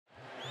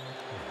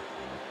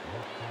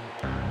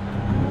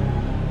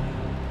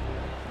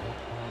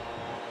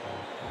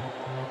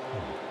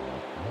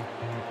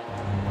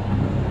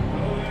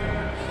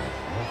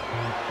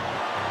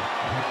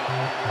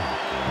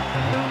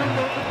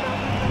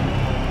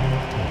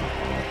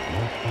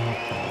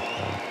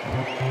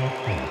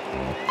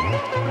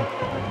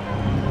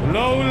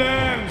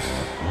Lowlands.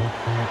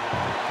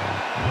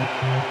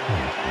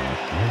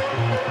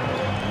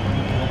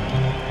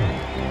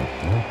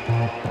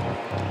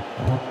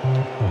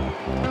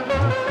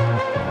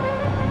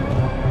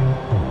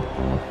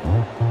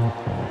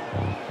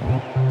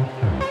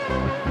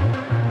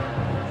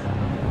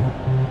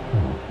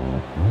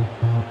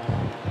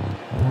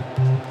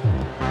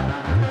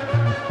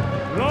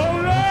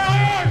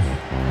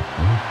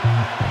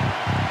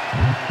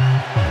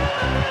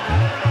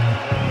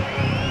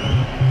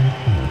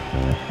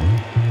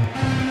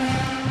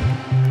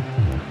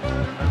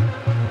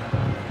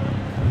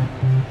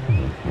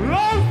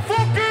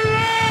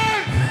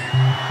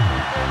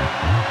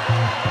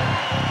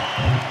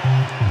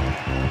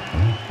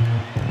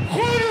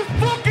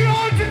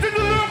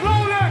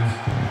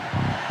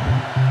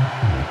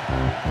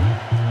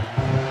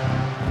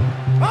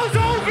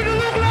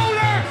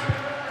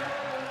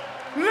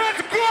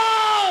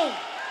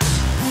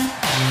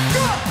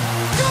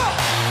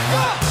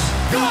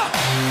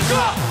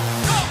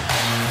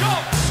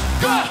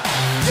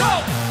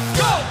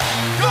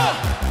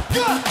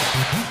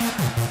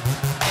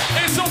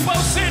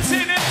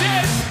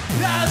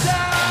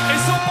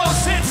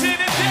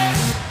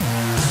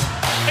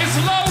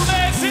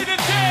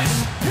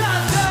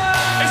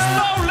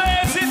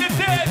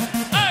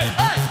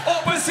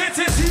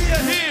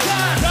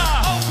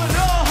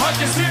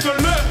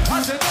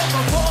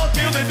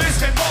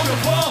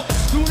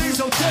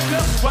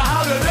 We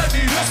houden het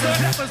niet rustig,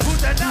 rappers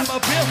moeten naar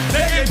mijn bril.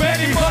 Nee, ik ben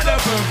niet van de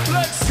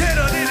bump.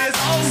 Skinner, dit is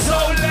al zo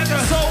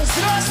lekker. Zo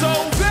strak, zo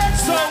wit,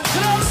 zo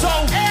groot, zo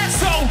echt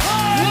zo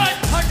hard.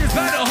 Handjes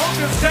bij de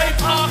honderd, geef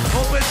acht.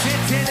 Op het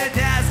zit in de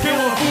das,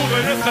 killen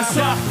voeren het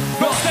gezag.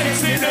 Nog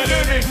steeds in de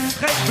running,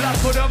 geen blad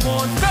voor de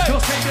mond.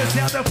 Nog steeds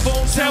dezelfde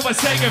fonds, zelf maar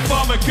zeker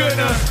van me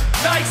kunnen.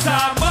 Niks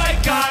aan,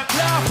 mic aan,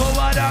 klaar voor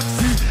wat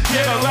actie.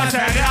 Yeah, wij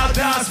zijn raad,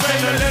 daar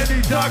spelen het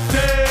niet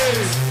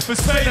tactisch. We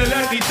spelen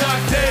het niet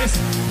tactisch.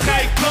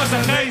 Geen klasse,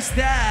 geen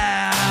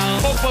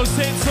stijl.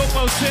 Opposites,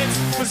 opposites.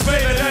 We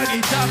spelen het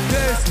niet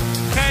tactisch.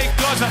 Geen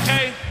klasse,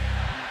 geen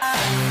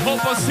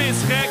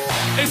opposites, gek.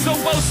 Is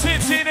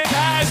opposites in het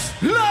huis.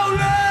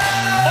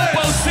 Lowlands.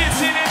 Opposites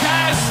in het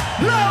huis.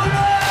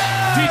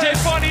 Lowlands. DJ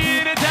Funny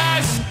in het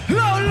huis.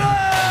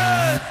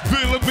 Lowlands.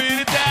 Willem in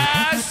het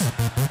huis.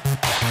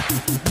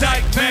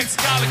 Nike, Max,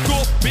 kale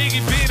kop,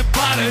 Biggie binnen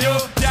padden,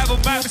 joh. Jij wil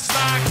mij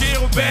verslaan,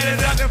 kerel, beter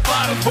dan een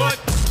vader wordt.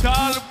 De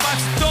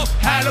allermaatste top,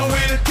 hallo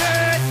in het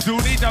tent.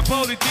 Doe niet aan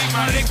politiek,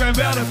 maar ik ben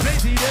wel de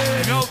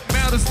president.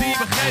 Rookmelders die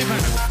we geven,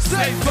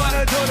 steeds van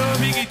het door de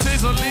Biggie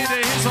Tizzle in de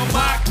hissel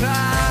maakt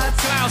plaats.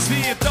 Clowns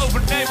die het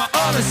overnemen,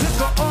 alles is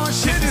voor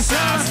ons, shit is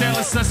aan.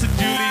 Zelfs als het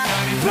jullie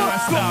nou niet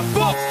waar staan.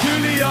 Fuck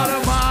jullie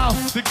allemaal.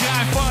 De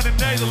grind van de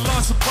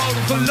Nederlandse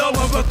bodem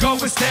geloven, we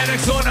komen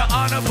sterk zonder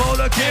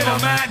anabolen. Kerel,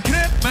 mijn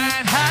grip,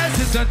 mijn huis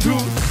is een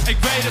troep. Ik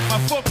weet het,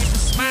 maar fuck, het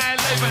is mijn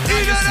leven.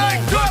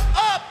 Iedereen, drop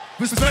op!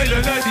 We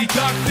spelen het niet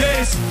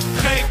tactisch,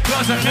 geen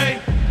klasse, geen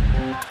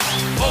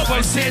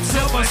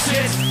opposites,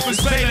 opposites. We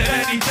spelen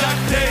het niet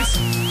tactisch,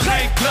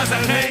 geen klasse,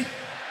 geen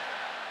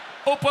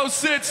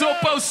opposites,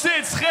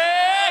 opposites,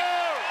 gek!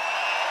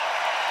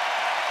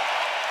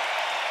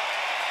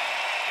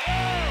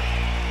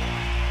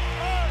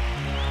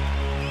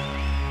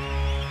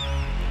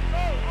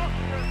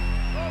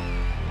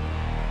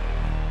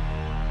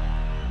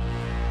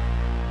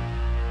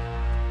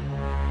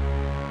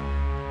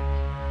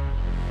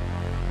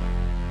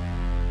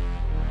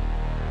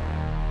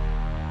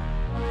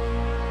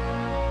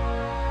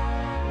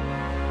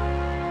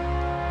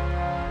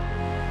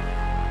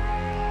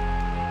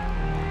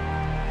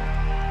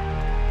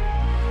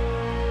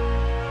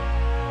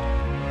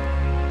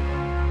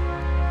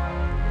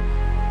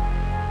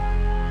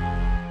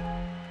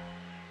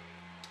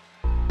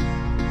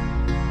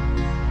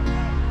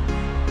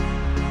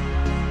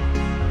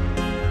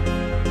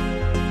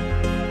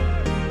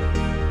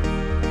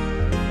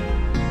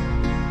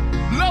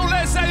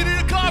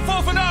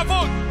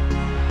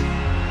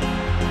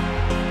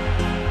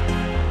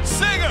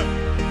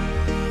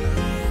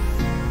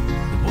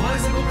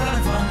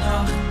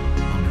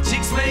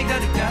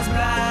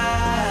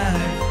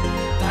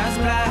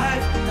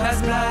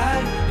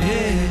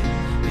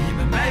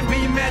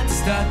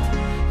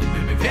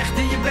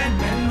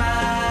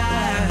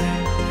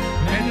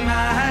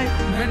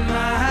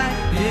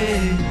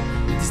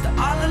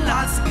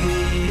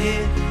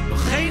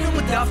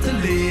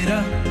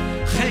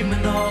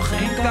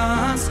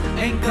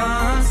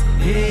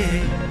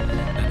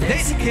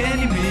 Deze keer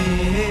niet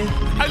meer.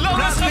 Hey,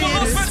 Lowlands, gaan we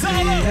los met z'n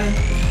allen.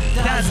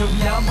 Daar is ook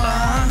jouw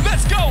baan.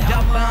 Let's go!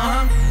 Jouw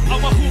baan.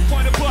 Allemaal goed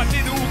van de bad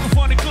in de hoeken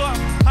van de klap.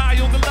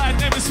 High on the line,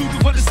 neem een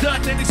zoeken van de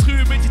stad. En ik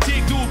schuur met je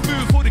chick, doe het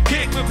puur voor de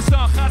kick. Mijn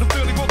verstand gaat op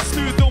wil, ik word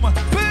gestuurd door me.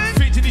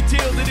 Vind je niet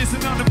chill, dit is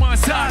een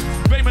andermans zaad.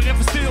 Ben maar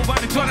even stil,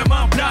 want ik kan hem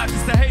aan praat. Het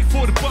is de heet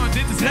voor de band,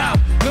 dit is rauw.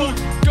 Bloed,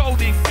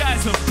 koning,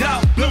 keizer,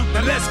 down, bloed,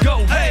 nou let's go.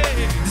 Hey,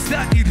 de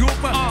stad die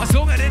roept me. Als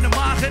honger in de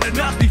maag en de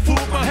nacht die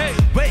voelt me. Hey,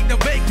 week na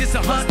week is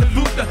er hard te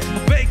voeten.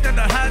 Van week naar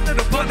de huid, naar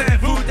de pannen en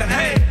voeten.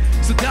 Hey,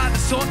 zodra de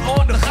zon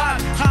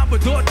ondergaat, gaan we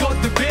door tot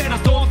de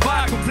wereld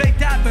ontwaakt.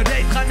 Compleet uit mijn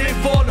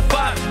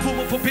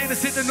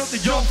zitten op de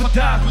jong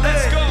vandaag.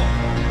 Let's go!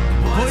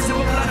 Boys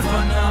hebben plannen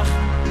vannacht.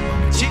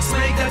 Chicks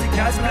spreekt dat ik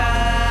thuis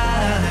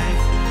blijf.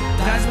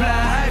 Thuis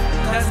blijf,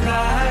 thuis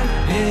blijf,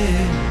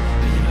 yeah.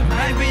 Ben je met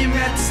mij, ben je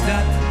met de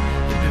stad.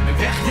 Je bent me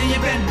weg en je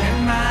bent met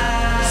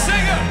mij.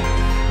 Zingen!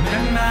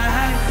 Met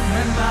mij,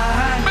 met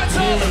mij. Met z'n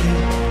allen!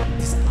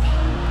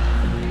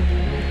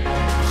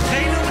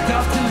 Geen om het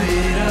af te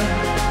leren.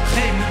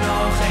 Geef me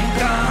nog geen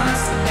kans,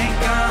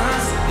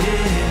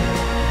 yeah.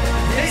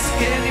 Deze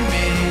keer niet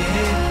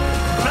meer.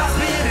 Plaats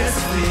ben je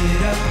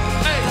reserveren.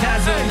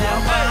 Thuis op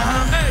jouw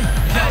baan,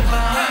 jouw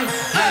baan.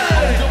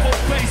 Kom op,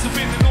 face of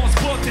in ons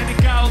bord. En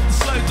ik hou op de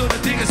sleutel, de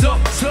ding is op.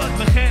 Soort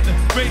legende,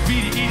 weet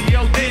wie die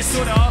idioot is.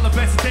 Door de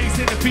allerbeste days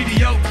in de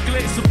video.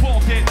 Klees de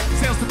pocket,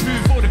 zelfs de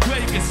puur voor de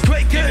kwekers.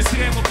 In de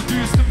tram op de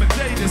duurste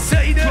Mercedes.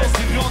 Klopt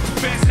die rond, de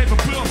fans geven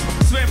pros.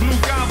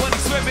 Zwembroek aan, want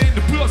ik zwem in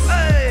de pros.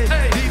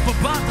 Die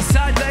verband is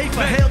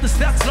uitleven. Heel de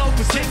stad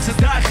slopen, chicks en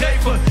daar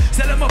geven.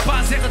 Stel hem op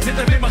aan, zeg het zit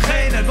er in mijn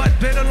genen. Wat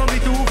binnen om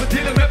niet te hoeven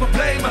dealen met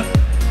problemen.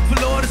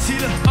 Verloren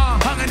zielen,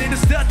 hangen in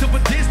de stad op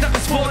een dinsdag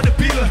is voor de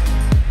pielen.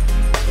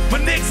 Maar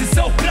niks is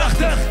zo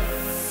prachtig.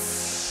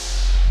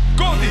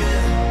 Komt-ie!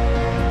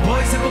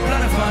 Boys hebben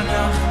plannen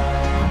vannacht.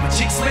 Maar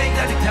chicks weet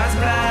dat ik thuis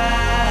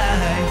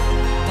blijf.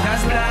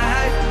 Thuis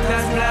blijf,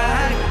 thuis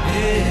blijf,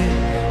 yeah.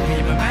 Ben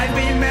je bij mij,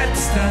 ben je met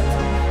de stad.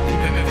 Je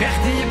bent me weg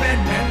en je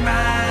bent met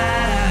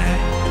mij.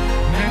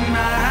 Met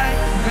mij,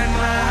 met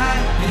mij,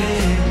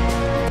 yeah.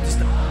 Dus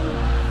dan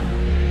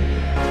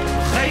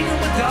geen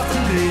om het af te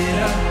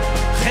leren.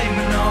 Geef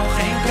me nog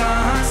geen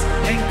kans,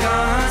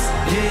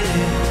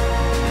 yeah.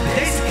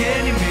 Deze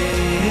keer niet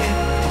meer.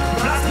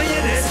 Plaats ben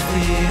je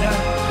reserveren.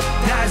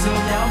 Thuis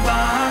op jouw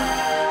baan,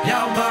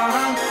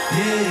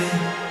 yeah.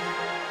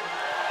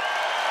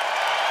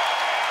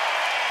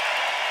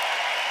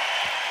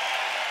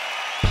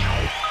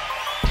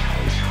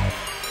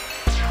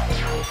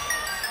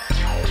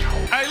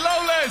 Hey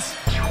Lowlands!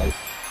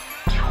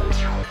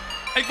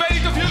 Ik weet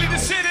niet of jullie er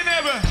zin in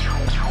hebben.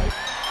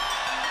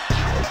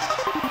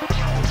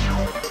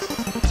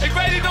 Ik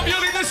weet niet of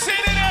jullie er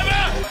zin in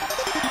hebben.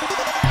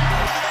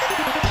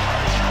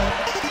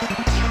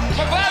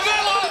 Maar wij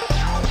wel hoor.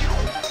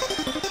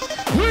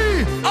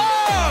 We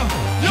are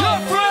your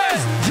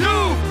friends.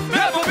 You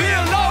never be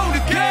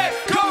alone again.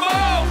 Come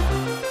on.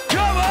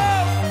 Come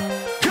on.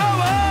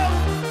 Come on.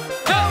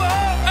 Come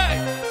on. Hey,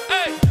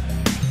 hey.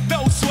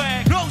 No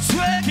swag. No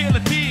swag. Kill a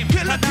team.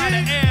 Kill a team.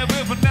 Naar de air.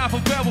 We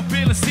vanavond wel wat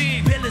willen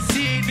zien. Willen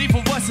zien. Niet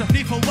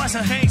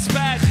volwassen. Geen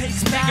spijt. Geen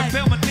spijt. Ik heb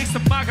helemaal niks te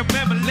maken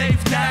met mijn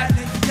leeftijd.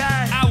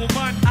 Oude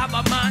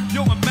man,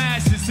 jonge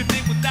meisjes. En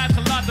ik moet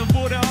uitgelaten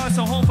worden als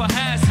een hond van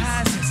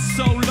huisjes.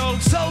 Solo,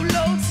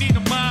 niet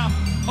normaal.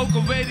 Ook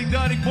al weet ik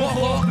dat ik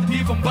morgenochtend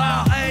hiervan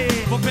baal.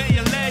 Wat ben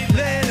je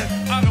lelijk,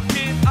 arm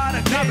kind,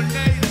 naar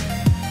beneden.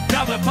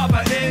 Daar blijft papa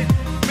in,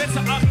 met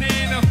z'n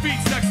achter in een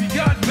fietstaxi,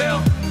 gun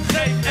bel.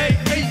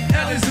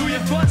 G-E-E-L is hoe je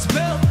het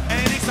speelt.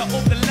 En ik sta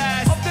op de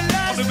lijst,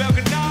 onder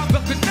welke naam,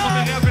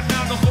 onder welke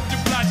naam nog op je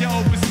plaatje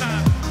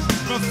openstaan.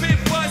 Mijn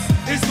pinpas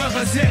is mijn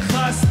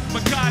gezichtgas,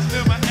 mijn kaart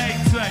nummer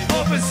 1, 2,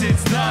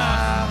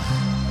 oppositesdag.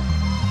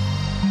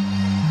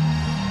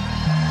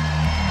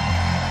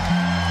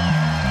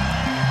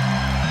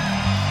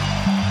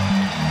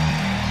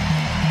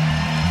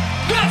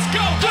 Let's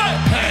go, go!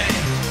 Hey,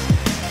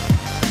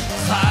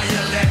 ga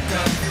je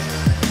lekker?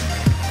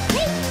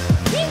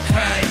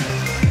 Hey,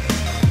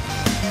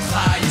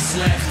 ga je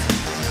slecht?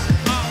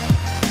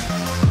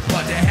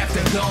 Wat een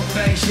heftig dom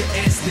feestje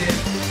is dit.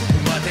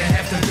 Wat een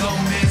heftig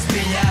dom is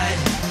ben jij.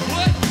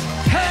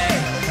 Hey,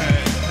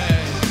 hey,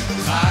 hey,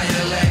 ga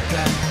je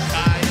lekker?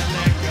 Ga je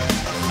lekker?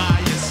 Ga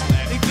je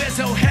slecht? Ik ben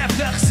zo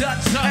heftig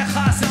zat en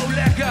ga zo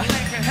lekker.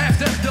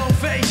 Heftig dom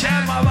feestje,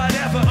 maar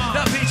whatever,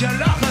 dan vind je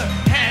lachen.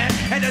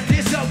 En het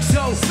is ook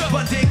zo,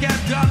 want ik heb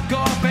drank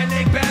op en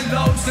ik ben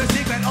loos, dus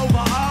ik ben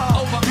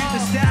overal.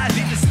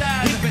 Niet te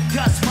staan, ik ben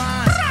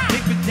Tasmaans,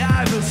 ik ben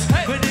duivels.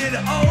 Wanneer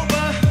de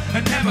open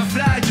en mijn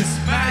fluitjes,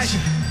 meisje,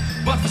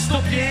 wat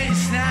verstop je in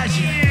je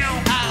snijtje?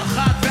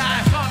 Gaat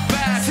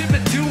bij, zit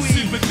met Dewey,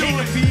 ik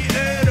heb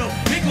 4 euro,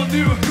 ik wil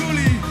nu een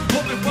coolie,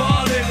 op de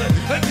bal liggen.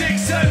 Een dik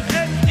zeug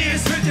en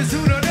eerst met je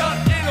zoenen dan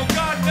in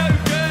elkaar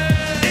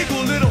neuken. Ik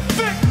wil little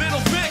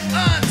Vic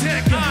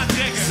aantrekken,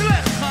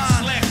 slecht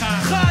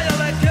gaan, ga je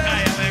lekker,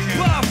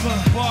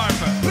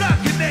 warven,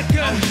 brakke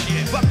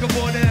nekken, wakker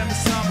worden en me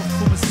samen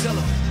voor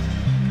mezelf.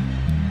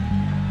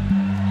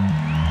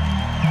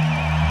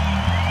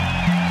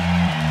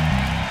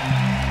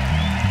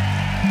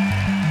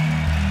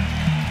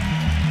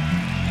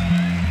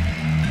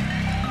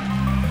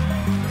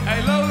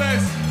 Hey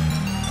Lowlands,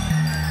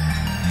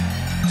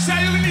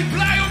 zijn jullie niet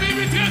blij om hier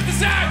weer terug te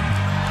zijn?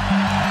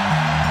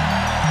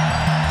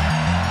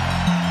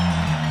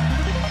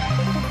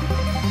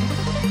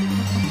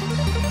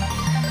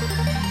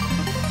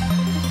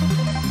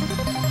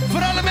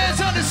 Voor alle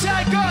mensen aan de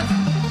zijkant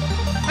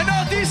en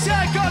aan die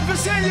zijkant, waar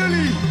zijn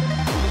jullie?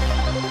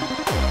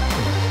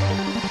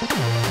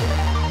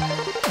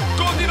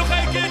 Komt ie nog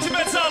een keertje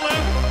met z'n allen?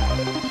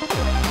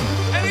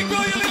 En ik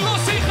wil jullie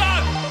los zien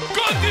gaan.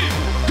 Komt ie,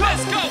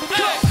 let's go!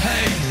 Hey.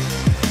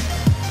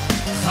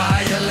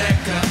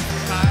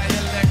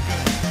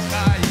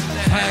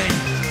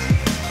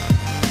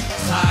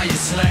 Ga je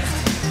slecht?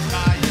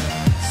 Ga je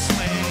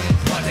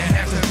slecht? Wat een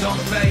heftig dom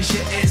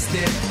feestje is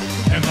dit.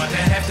 En wat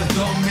een heftig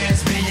dom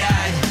mens ben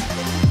jij.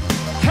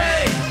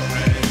 Hey!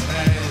 Hey,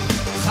 hey.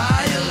 Ga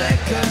je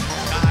lekker?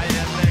 Ga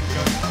je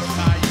lekker?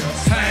 Ga je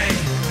slecht? Hey!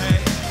 Hey,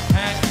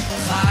 hey.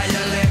 Ga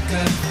je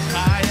lekker?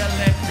 Ga je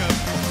lekker?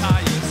 Ga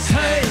je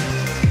slecht? Hey!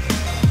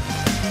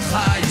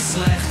 Ga je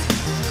slecht?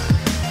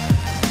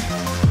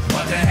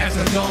 Wat een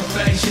heftig dom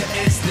feestje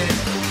is dit.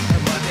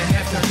 En wat een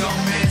heftig dom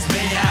mens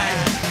ben jij.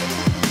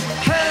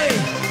 Hey!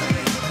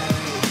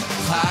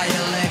 Ga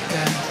je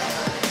lekker?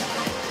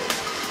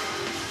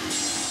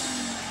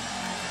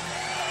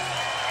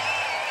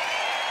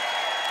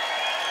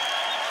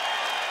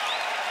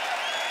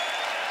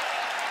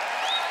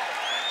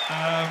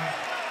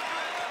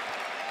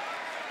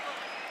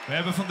 We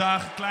hebben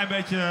vandaag een klein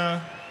beetje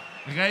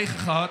regen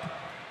gehad.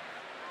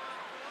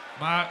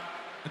 Maar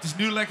het is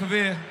nu lekker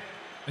weer.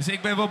 Dus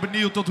ik ben wel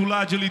benieuwd tot hoe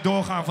laat jullie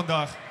doorgaan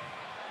vandaag.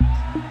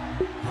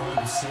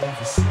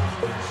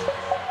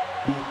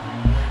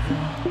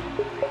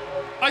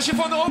 Als je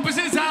van de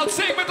opposites houdt,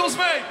 zing met ons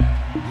mee.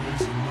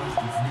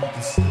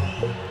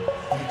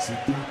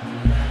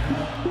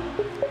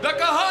 Dat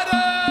kan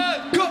harder.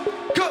 Kom,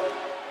 kom.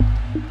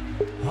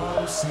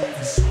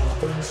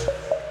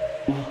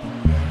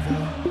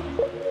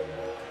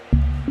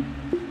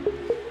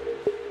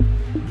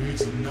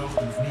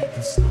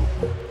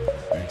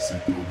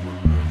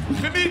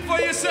 Geniet van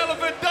jezelf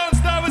en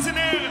dans, dames en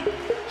heren.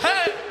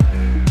 Hey!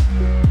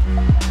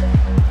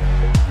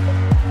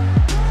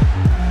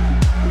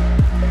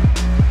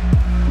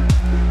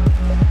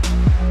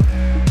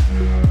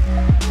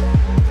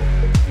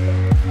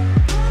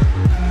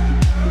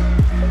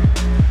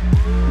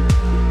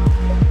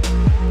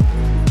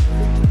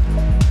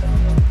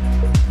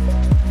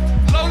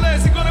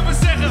 Lowlands, ik wil even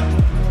zeggen.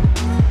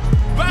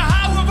 Wij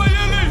houden van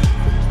jullie.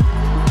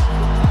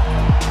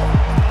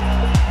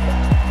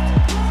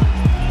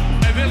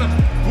 Hey Willem,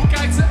 hoe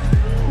kijkt ze?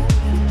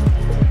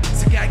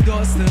 Ze kijkt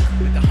dorstig,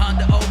 met de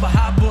handen over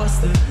haar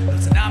borsten.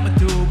 Loopt ze naar me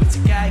toe, want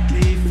ze kijkt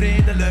lief,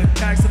 vriendelijk.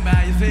 Kijkt ze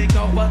mij, je weet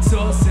nog wat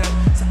zo zegt.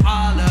 Ze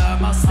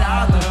allemaal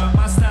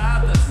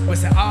status. We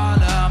zijn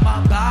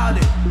allemaal bouwd.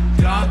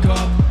 Drank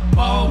op,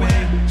 Moe,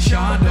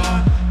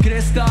 Chandon.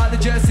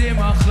 Kristalletjes in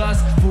mijn glas,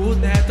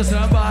 voelt net als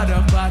een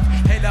warm bad.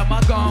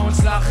 Helemaal gewoon,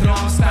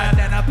 slagroom, spijt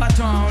en een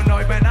patroon.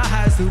 Nooit meer naar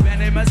huis toe,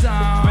 ben in mijn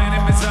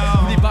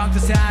zone. Niet bang te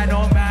zijn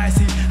om mij,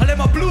 zie alleen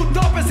maar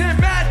bloedtoppers in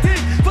mijn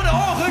team. Voor de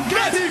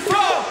ongekende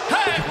flow.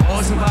 Hey!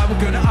 Ozen waar we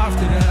kunnen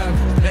afteren.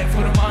 Leek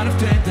voor een man of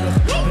 20.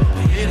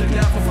 Een heerlijk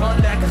level van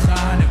lekker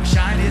gaan. En mijn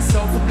shine is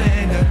zo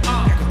verblindend.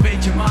 Kijk een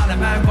beetje mal aan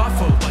mijn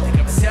waffel, want ik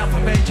heb mezelf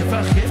een beetje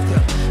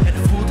vergiftigd. En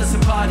het voelt als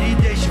een party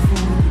deze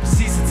voel.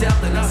 Precies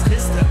hetzelfde als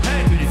gisteren.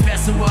 Het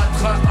universum wordt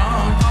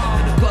geowned.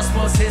 En de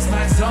kosmos is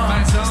mijn zone.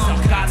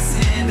 Stap gratis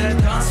in de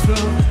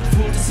dansvloer. Het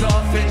voelt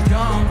alsof ik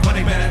kan. Want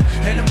ik ben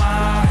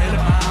helemaal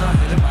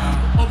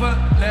Op een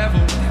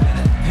level.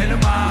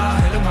 Helemaal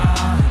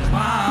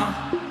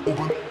Op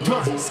een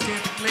level. Ze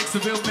kent de klik, ze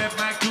wil met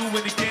mij doen.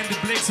 En ik ken de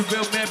blik, ze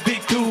wil met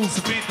big doen.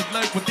 Ze vindt het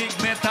leuk wat ik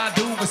met haar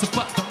doe. Maar ze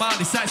pakt de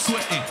Mali, zij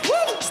sweating.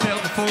 Stel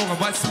me voor een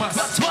wat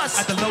smas.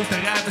 Uit de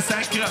loterij, we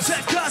zijn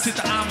kras.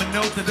 Zitten aan mijn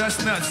noten, dat is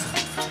nuts.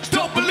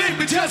 Don't believe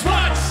me, just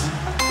watch.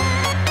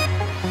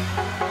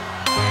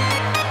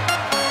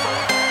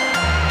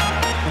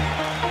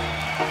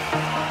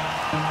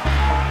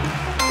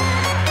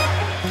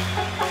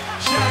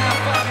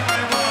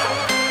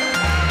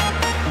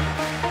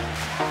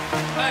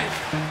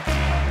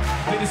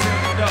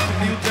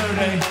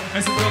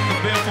 En ze wil de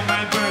beeld van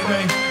mijn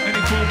birthday. En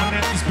ik voel me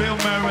net als Bill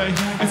Murray.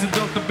 En ze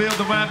wil de beeld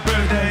van mijn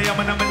birthday. Ja,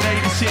 maar naar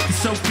beneden, shit is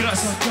zo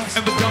kras.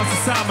 En we dansen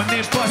samen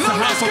in pas. Ze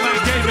houdt van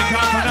mijn game, ik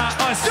hou van haar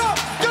as.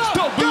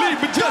 Don't believe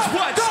me, just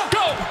watch.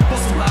 Go!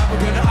 Posten waar we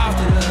kunnen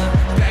afteren.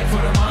 Kijk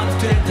voor een man of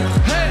 20.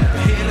 Hey!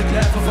 Een heerlijk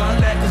level van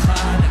lekker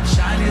gaan. En mijn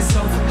shine is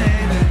zo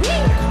verleden.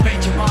 Ik een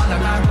beetje mal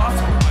aan mijn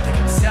waffel, want ik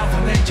heb mezelf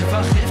een beetje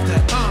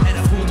vergiftigd. En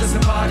het voelt als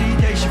een party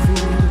deze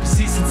voel.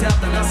 Precies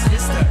hetzelfde als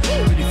gisteren.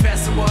 Het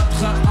universum wordt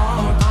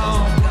geowned.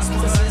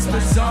 Kosmos is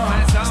mijn zone.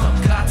 Stap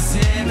gratis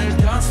in de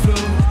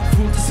dansvloer. Het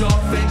voelt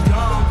alsof ik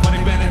droom. Want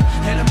ik ben er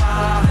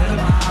helemaal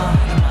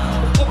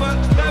op een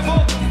level.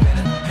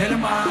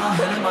 Helemaal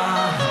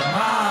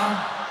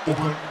op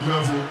een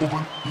level, op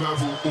een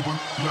level, op een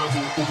level, op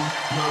een level, op een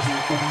level,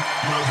 op een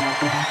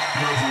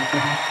level, op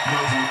een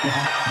level, op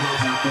een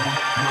level, op een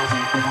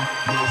level, op een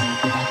level,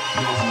 op een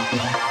level, op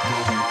een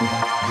level, op een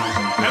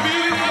level. Hebben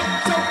jullie er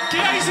zo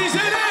crazy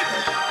zin in?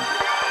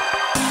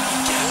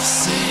 Ik heb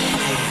zin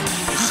in,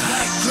 ik ga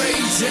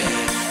crazy.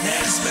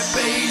 Nergens mee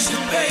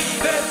bezig,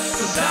 baby.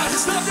 Vandaag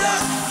is de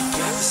dag. Ik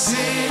heb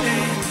zin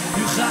in,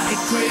 nu ga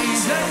ik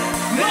crazy.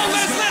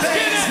 Nergens mee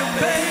bezig,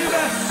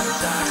 baby.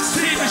 Vandaag is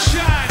de dag.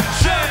 Shine.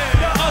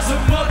 Als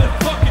een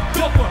motherfucking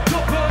topper.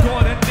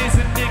 Gordon is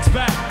er niks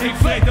bij. Ik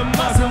vreet hem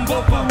als een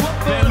wopper.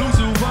 Ben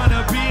loezo,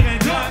 wanna bier en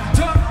drank.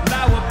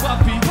 Lauwe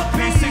papi.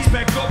 Een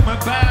sixpack op mijn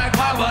buik.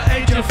 Hou wel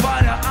eentje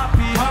van de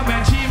appie. Hang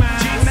met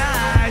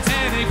G-Meid.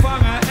 En ik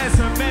vang een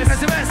sms.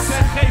 Ze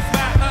geeft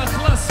mij een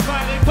glas,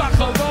 maar ik pak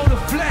gewoon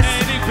een fles.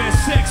 En ik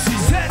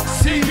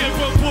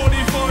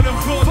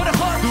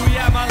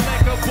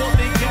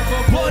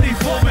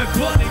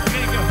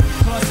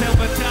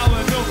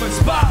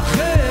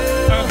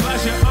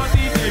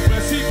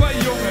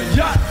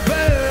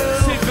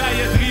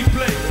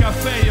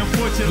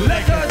je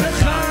lekker te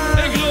gaan.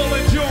 Ik rol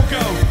met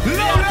Jonko,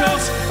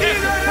 Lowlands,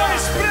 iedereen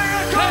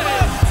springen, kom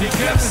op! Ik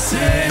heb er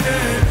zin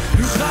in,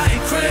 nu ga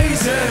ik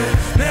crazy.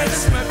 Net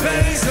is mijn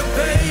bezig,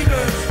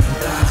 baby.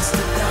 Vandaag is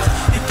de dag.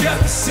 Ik heb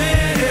er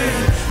zin in,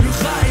 nu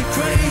ga ik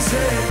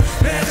crazy.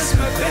 Net is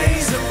mijn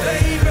bezig,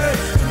 baby.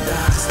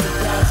 Vandaag is de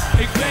dag.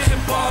 Ik ben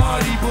een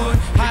partyboy,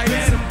 hij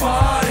is een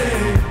party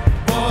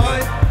boy,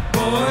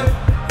 boy.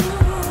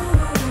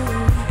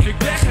 Ik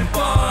ben geen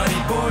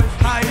partyboy,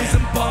 hij is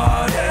een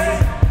party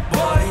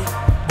boy,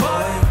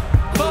 boy,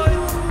 boy.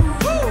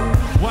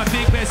 Want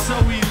ik ben zo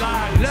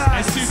hilarisch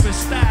en super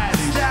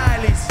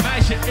stylish.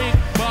 Meisje, ik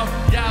mag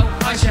jou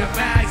als je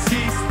mij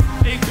kiest.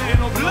 Ik ben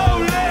op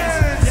Lowlands,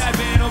 jij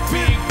bent op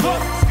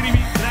Pinkpop.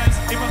 Screamy rijms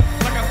in mijn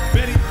plakker,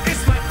 Betty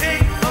is mijn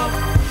één op.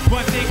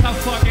 Want ik ga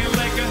fucking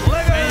lekker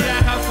en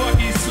jij gaat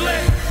fucking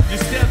slecht. Je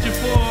stelt je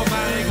voor,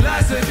 maar ik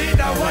luister niet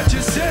naar wat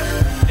je zegt.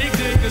 Ik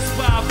drink een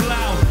spa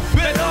blauw,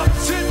 ben op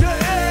zitten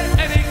in.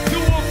 En ik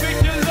doe of ik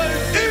je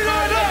leuk.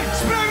 Iedereen,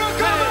 springen,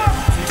 kom op!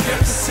 Ik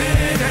heb er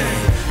zin in,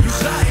 nu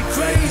ga ik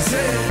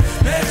crazy.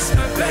 Het is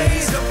me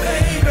bezig,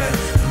 baby.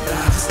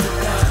 Vandaag is de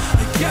dag.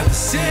 Ik heb er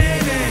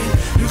zin in,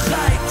 nu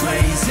ga ik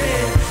crazy.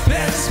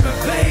 Het is me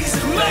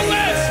bezig,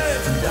 baby.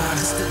 Vandaag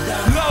is de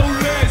dag.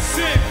 Lowlands,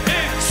 zin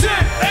in,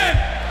 zin in.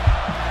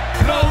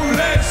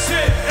 Lowlands,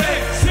 zin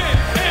in, zin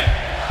in.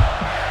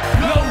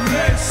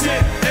 Lowlands,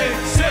 zin in,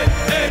 zin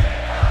in.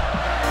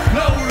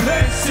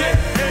 Lowlands, zin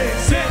in,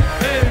 zin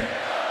in.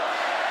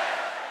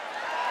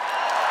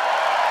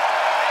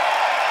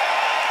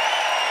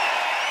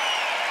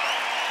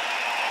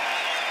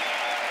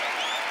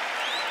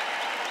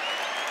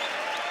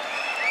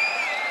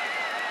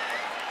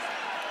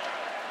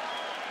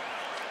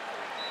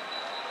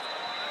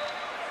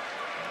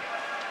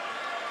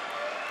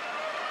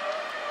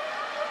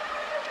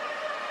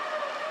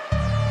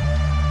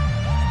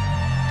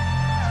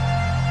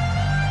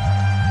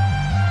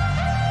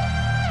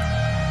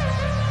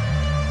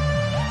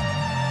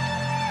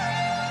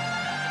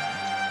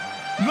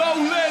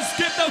 Lowlands,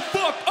 get the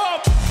fuck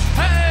up!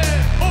 Hey,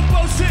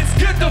 opposites,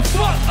 get the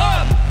fuck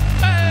up!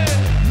 Hey,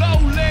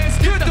 Lowlands,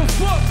 get the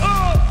fuck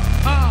up!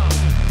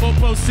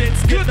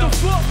 Opposites, get the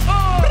fuck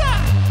up!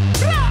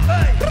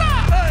 Hey,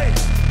 hey!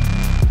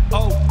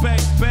 Oh,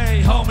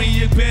 baby,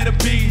 homie, ik ben een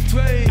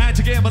beat.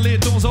 Eindje keer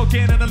leert ons ook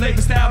kennen een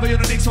levensstijl waar je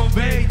er niks van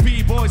weet.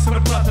 B-boys van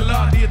het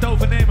platteland die het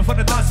overnemen van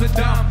het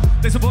Amsterdam.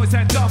 Deze boys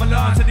zijn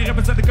dammelans en die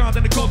rappers aan de kant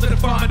en de kont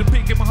ervan. Met een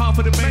pink in mijn hand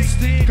voor de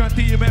mainstream.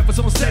 Kantien met voor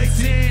soms steeds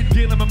in.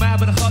 Killen met mij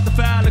met een gat te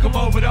vuil. Ik kom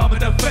overal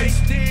met een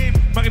feestteam.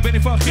 Maar ik ben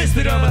niet van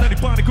gisteren, want die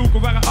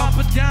pannenkoeken waren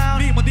amper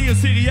down. Niemand die ons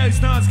serieus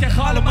naast krijgt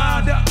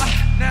allemaal de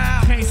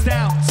geen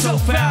stijl,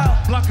 zo vuil.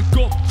 Blanke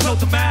kop,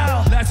 grote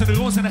mijl. Luister naar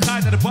ons en dan ga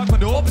je naar de bank, maar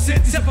de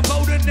opposite is even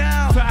verboden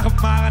nou. Vraag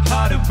het maar aan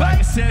Harderwijk.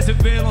 En ze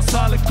wil ons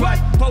alle kwijt.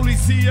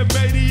 Politie en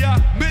media,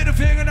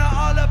 middenvinger naar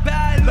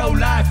allebei. Low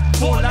life,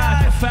 for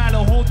life. Een vuile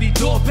hond die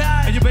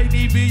doorbijt. En je weet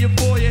niet wie je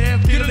voor je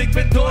hebt. Kerel, ik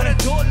ben door en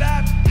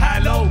doorlijf.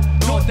 Hallo,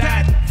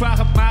 Noordtijd. Vraag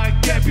het maar aan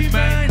Cappy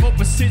man.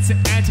 Opposite zijn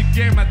eindje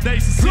keer, maar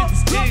deze zit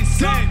is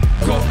insane.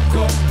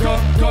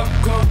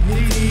 Kom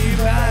niet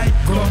hierbij.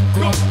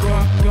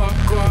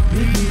 Kom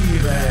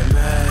niet bij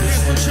mij.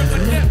 Eerst was je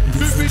me nep,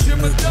 nu vind je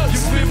me dood. Je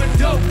vindt me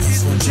dood,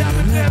 eerst was jij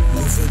me nep.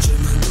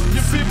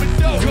 Je vindt me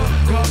dood.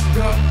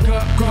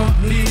 Kom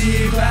niet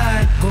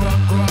hierbij.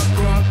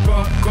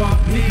 Kom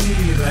niet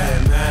hier bij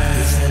mij.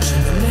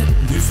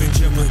 Nu vind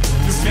je me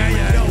dood. Nu ben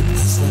jij dood.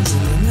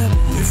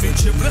 Nu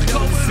vind je me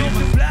dood. We komen om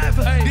te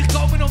blijven, niet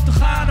komen om te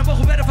gaan. En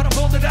mogen werden vanaf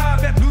onderdaan.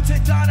 Met bloed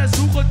zetaan en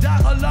zoeken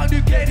dagenlang.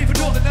 Nu ken je die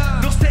verdomme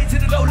naam. Nog steeds in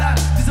de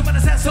Lowlands, het is een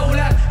mannen zijn zo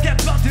laat. Ik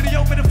heb plant in de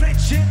jong met een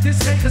vreemd shit. Het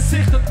is geen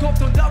gezicht, dat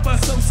komt omdat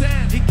we zo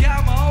zijn. Ik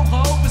ga mijn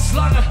ogen open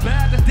slangen.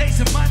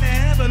 Deze mannen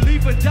hebben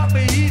liever dat we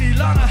hier die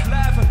langer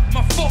blijven.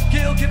 Maar fuck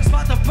kill, kennis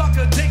maar te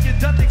pakken. Denk je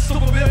dat ik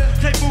stoppen wil?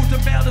 Geen moed te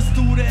melden,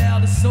 stoere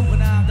helden.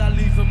 Zogenaamd daar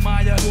liever,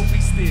 maar je hoeft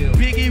niet stil.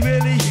 Biggie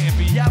Willy,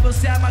 jij wil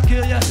zijn maar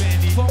kill je.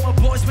 Voor mijn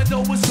boys met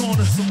oude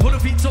zones. Voor een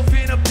fiets of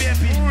in een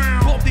pimpie.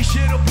 Pop die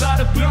shit op,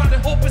 laten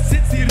branden.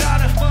 Opposites die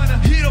raden.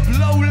 Hier op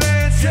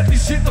Lowlands, zet die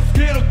shit op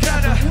kerel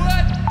kennen.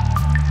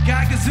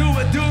 Kijk eens hoe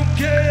we doen,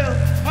 kill.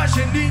 Als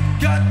je niet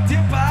kan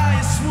tippen, haal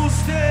je smoel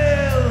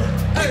stil.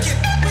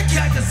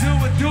 Kijk eens hoe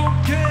we doen,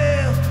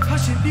 kill.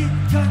 Als je niet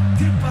kan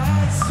tippen,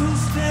 haal je smoel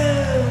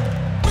stil.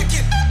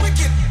 Wicked,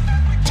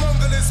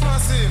 jungle is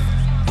massive.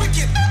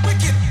 Wicked,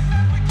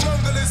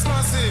 jungle is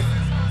massive.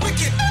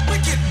 Wicked,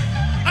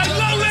 I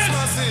love it!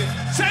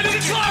 Zijn jullie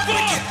klaar voor?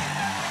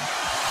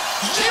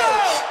 Yo!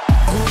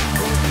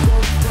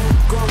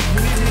 Kom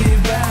niet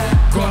hierbij.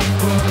 Kom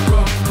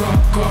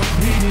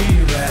niet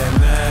hier bij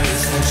mij. Nu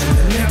vind je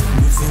me nep,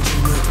 nu vind je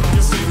me dood.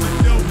 Je vindt me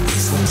dood. Nu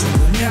vind je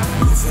me nep,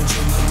 nu vind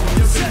je me dood.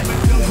 Je vindt me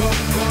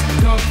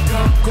dood.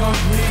 Kom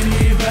niet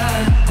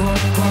hierbij.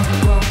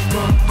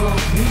 Kom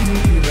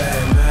niet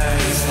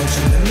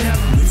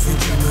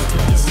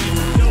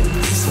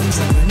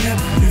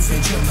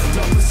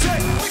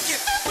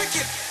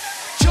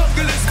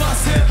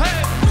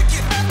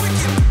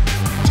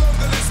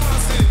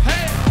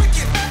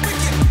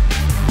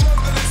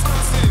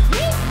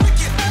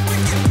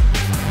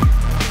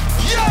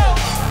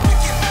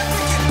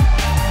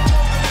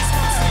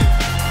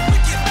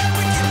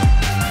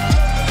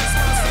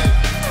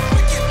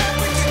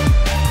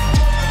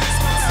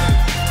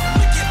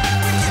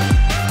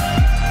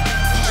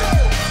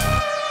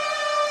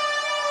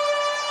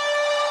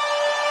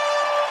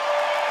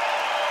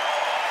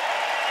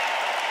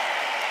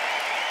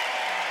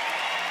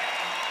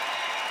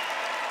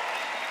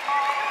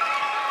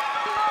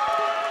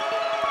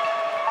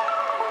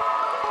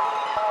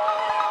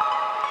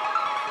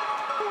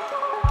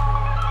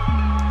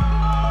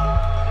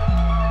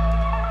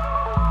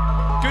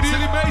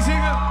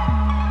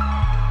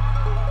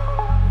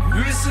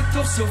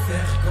toch zo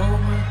ver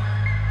gekomen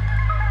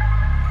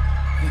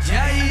dat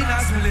jij hier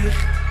naast me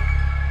ligt.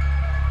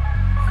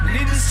 En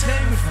in de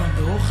schemer van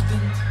de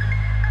ochtend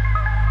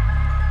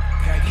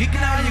kijk ik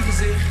naar je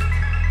gezicht.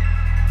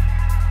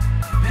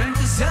 Je bent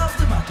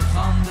dezelfde, maar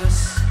toch anders.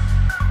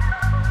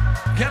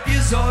 Ik heb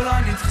je zo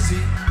lang niet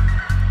gezien.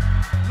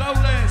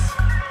 Lowlands.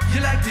 Je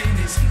lijkt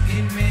ineens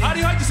geen meer. Hou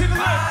die handjes in de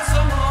lucht. Maar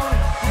zo mooi,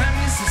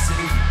 tenminste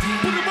 17.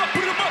 Put hem op,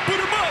 put hem op, put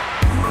hem op.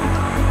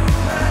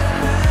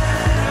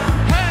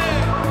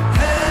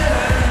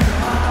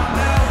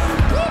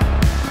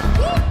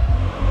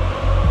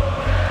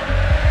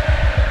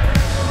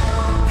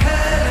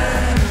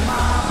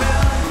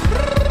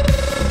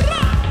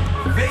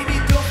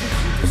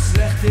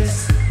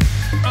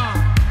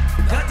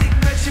 Dat ik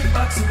met je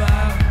baksen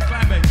wou.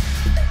 Klein beetje.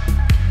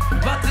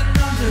 Wat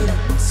een ander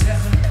moet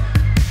zeggen.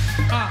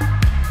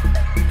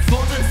 Ik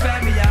vond het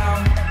fijn bij jou.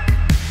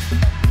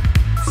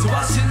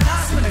 Zoals je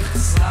naast me ligt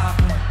te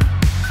slapen.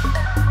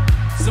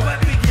 Zo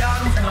heb ik jou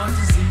nog nooit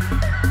gezien.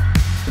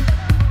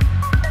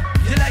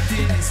 Je lijkt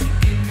ineens geen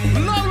kind meer.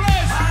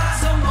 Lowlands. Maar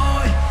zo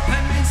mooi,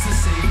 en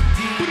minstens 17.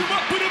 Put hem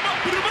op, put hem op,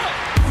 put hem op.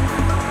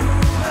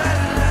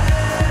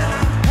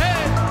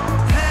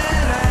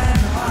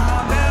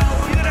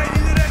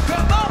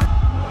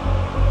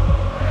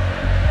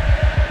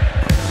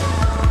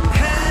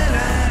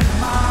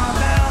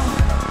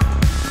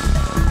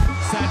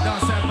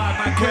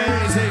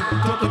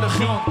 Tot aan de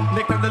grond,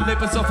 likt aan de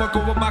lippen zo van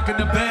kom we maken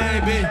een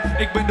baby.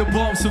 Ik ben de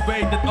bom, ze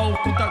weet het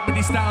ook. Contact met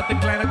die staat, een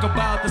kleine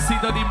kabouter. Zie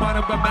dat die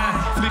mannen bij mij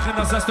vliegen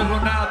als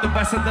astronauten.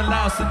 Wij zijn de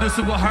lauwste, dus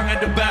we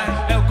hangen erbij.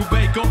 Elke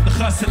week op de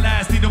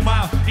gastenlijst die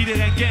normaal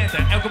iedereen kent.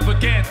 En elke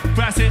bekend,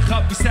 vraag zich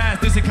grapjes zijn.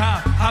 Dus ik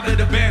haal weer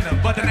de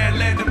binnen, wat een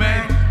ellende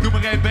mee. Doe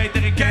maar één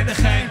beter, ik ken er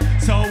geen.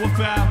 Zo'n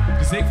vrouw,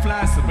 dus ik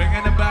fluister, breng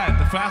haar naar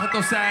buiten. Vraag het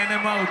of zij een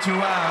emotie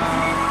wou.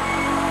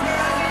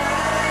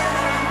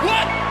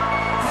 What?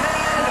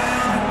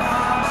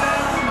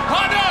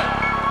 Harder!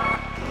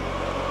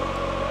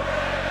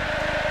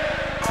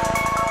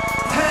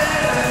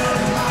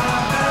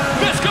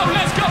 Let's go,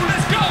 let's go,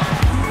 let's go!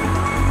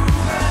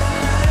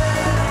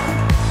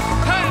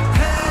 Hey!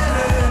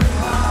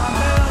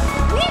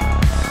 Woep!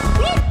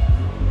 Woep!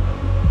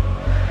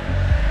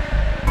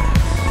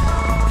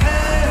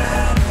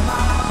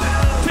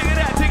 Take it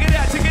out, take it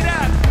out, take it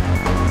out!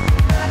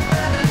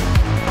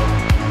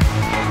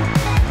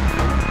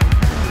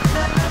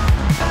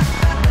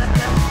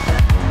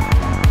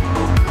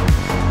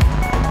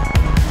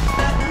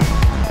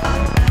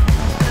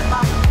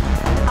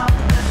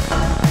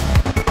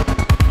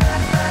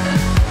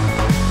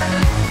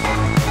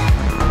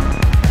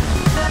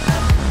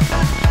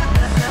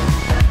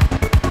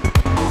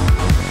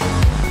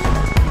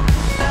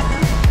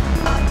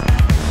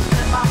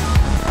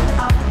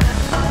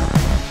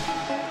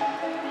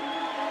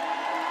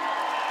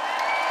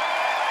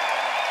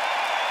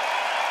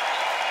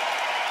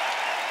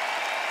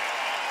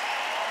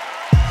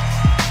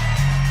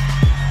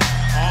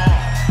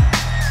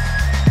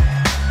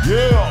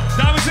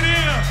 Dames en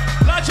heren,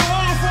 laat je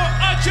horen voor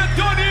Atje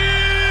Donnie!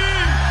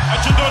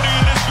 Atje Donnie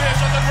in this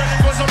bitch, altijd ready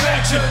for some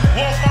action.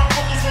 Walk my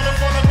vocals on the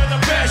front with a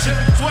passion.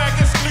 Swag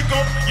is kliko,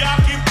 y'all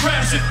keep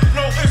crashing.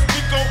 Flow is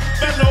pico,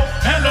 bello,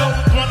 hello.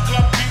 One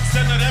club beats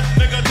and a rap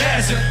nigga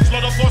dashing.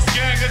 Slaughter Force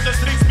gang in the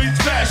streets beats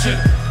fashion.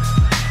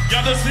 Ja,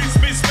 de streets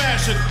be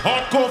smashing.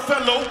 Hardcore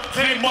fellow,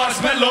 geen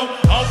marshmallow.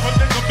 Hou van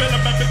dikke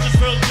billen met bitches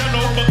veel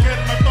jello.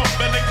 Bekend met top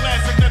ben ik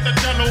classic net een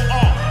jello.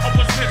 Op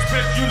een six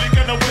bitch, jullie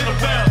kennen winnen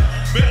wel.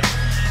 Bitch,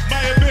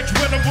 my bitch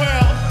winnen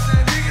wel.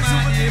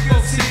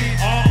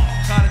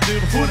 Gaat het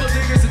duren voor de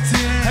Diggers het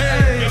zien.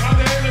 Hey, je gaat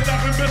de hele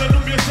dag in billen,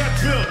 noem je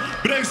zetpil.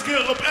 Breng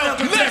skill op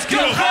elke Let's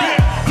go, jackpil. hey!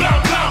 Blam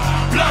blam,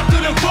 blam to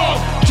the ball.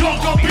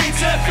 Jonko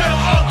beats en veel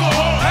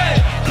alcohol. Hey,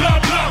 blam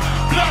blam,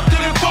 blam to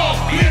the ball.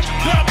 Bitch,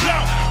 blam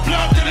blam,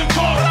 blam to the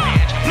ball.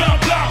 Blam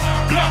blam,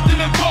 blam to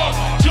the ball.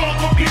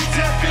 Jonko beats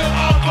en veel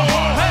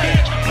alcohol. Hey,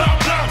 blam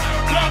blam,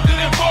 blam to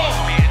the ball.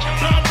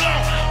 Blam blam,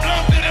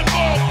 blam to the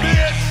ball.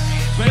 Bitch.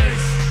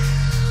 Bass,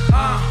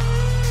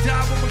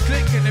 daar moet me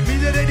klikken en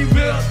iedereen die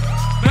wil.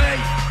 Nee,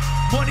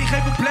 money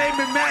geen probleem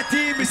met mijn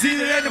team. Is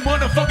iedereen een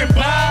motherfucking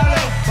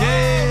baller.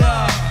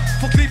 Yeah.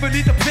 Fuck liever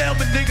niet op veel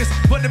met niggas,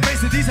 want de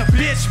meeste die zijn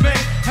bitch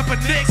mee. Heb er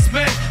niks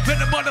mee,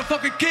 ben een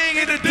motherfucking king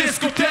in de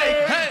discotheek.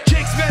 Hey.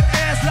 Chicks met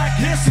ass like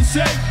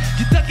Hissensee.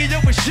 Je takkie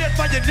over shit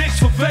waar je niks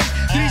van weet.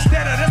 3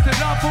 sterren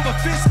restaurant voor mijn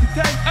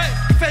visgedee. Hey.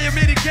 Café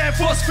Amerikaan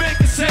voor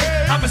Spinkersee.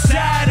 I'm a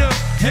cider,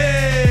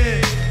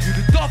 hey. Je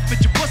doet tof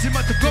met je pussy,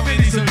 maar dan kom je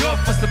niet zo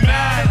rough als de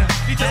mijne.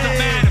 Niet als de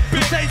mijne,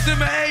 bitch. Steeds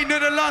nummer 1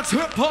 Nederlands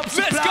hip-hop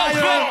supplier. Let's go,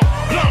 bro.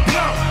 Blam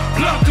blam,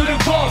 blam to the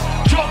ball.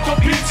 Jonko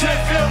beats en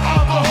veel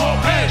alcohol.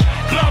 Hey,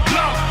 blam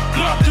blam,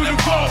 blam to the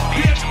ball.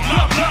 Bitch,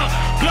 blam blam,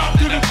 blam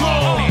to the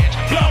ball.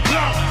 Blam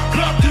blam,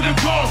 blam to the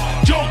ball.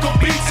 Jonko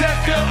beats en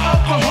veel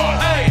alcohol.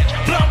 Hey,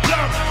 blam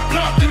blam,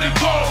 blam to the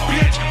ball.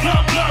 Bitch,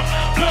 blam blam,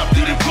 blam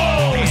to the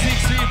ball. Muziek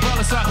zie je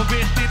ballen, zag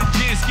gewicht in de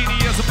jeans.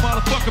 Skinny als een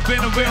motherfucker,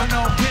 ben een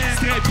well-known band.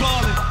 Streep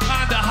ballen,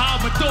 aan de haal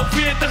met top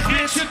 40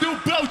 hits. Je doet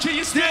broodje,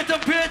 je sneert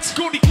een bitch.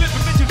 Koen die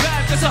klippen met je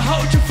wijf, dat is een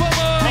houtje van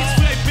me.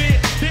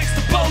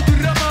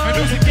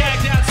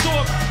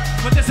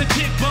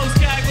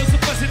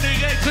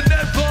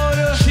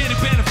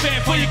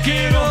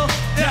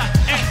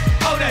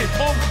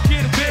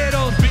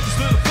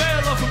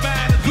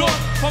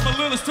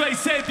 2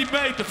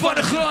 centimeter van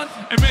de grond.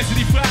 En mensen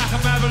die vragen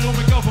mij waarom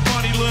ik over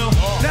money lul.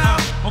 Nou,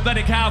 omdat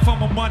ik hou van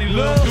mijn money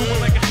lul. Doe me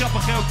lekker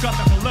grappig, heel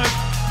kattig en leuk.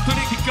 Toen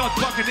ik die kat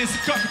bakken is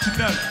een kakkertje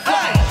neuk.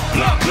 Hey,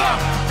 blam blam,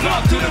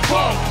 blam to the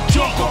ball.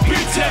 Choco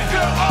beats en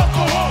veel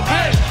alcohol.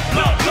 Hey,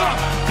 blam blam,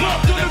 blam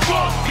to the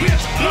ball.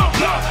 Bitch, blam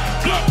blam,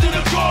 blam to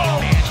the ball.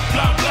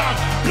 Blam blam,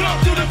 blam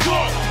to the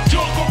ball.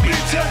 Choco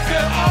beats en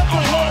veel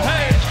alcohol.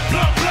 Hey,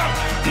 blam blam,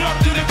 blam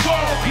to the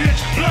ball.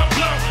 Bitch, blam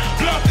blam,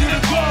 blam to the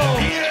ball.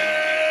 Bitch.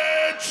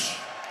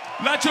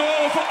 Laat je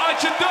horen voor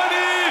Adje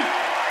Donnie.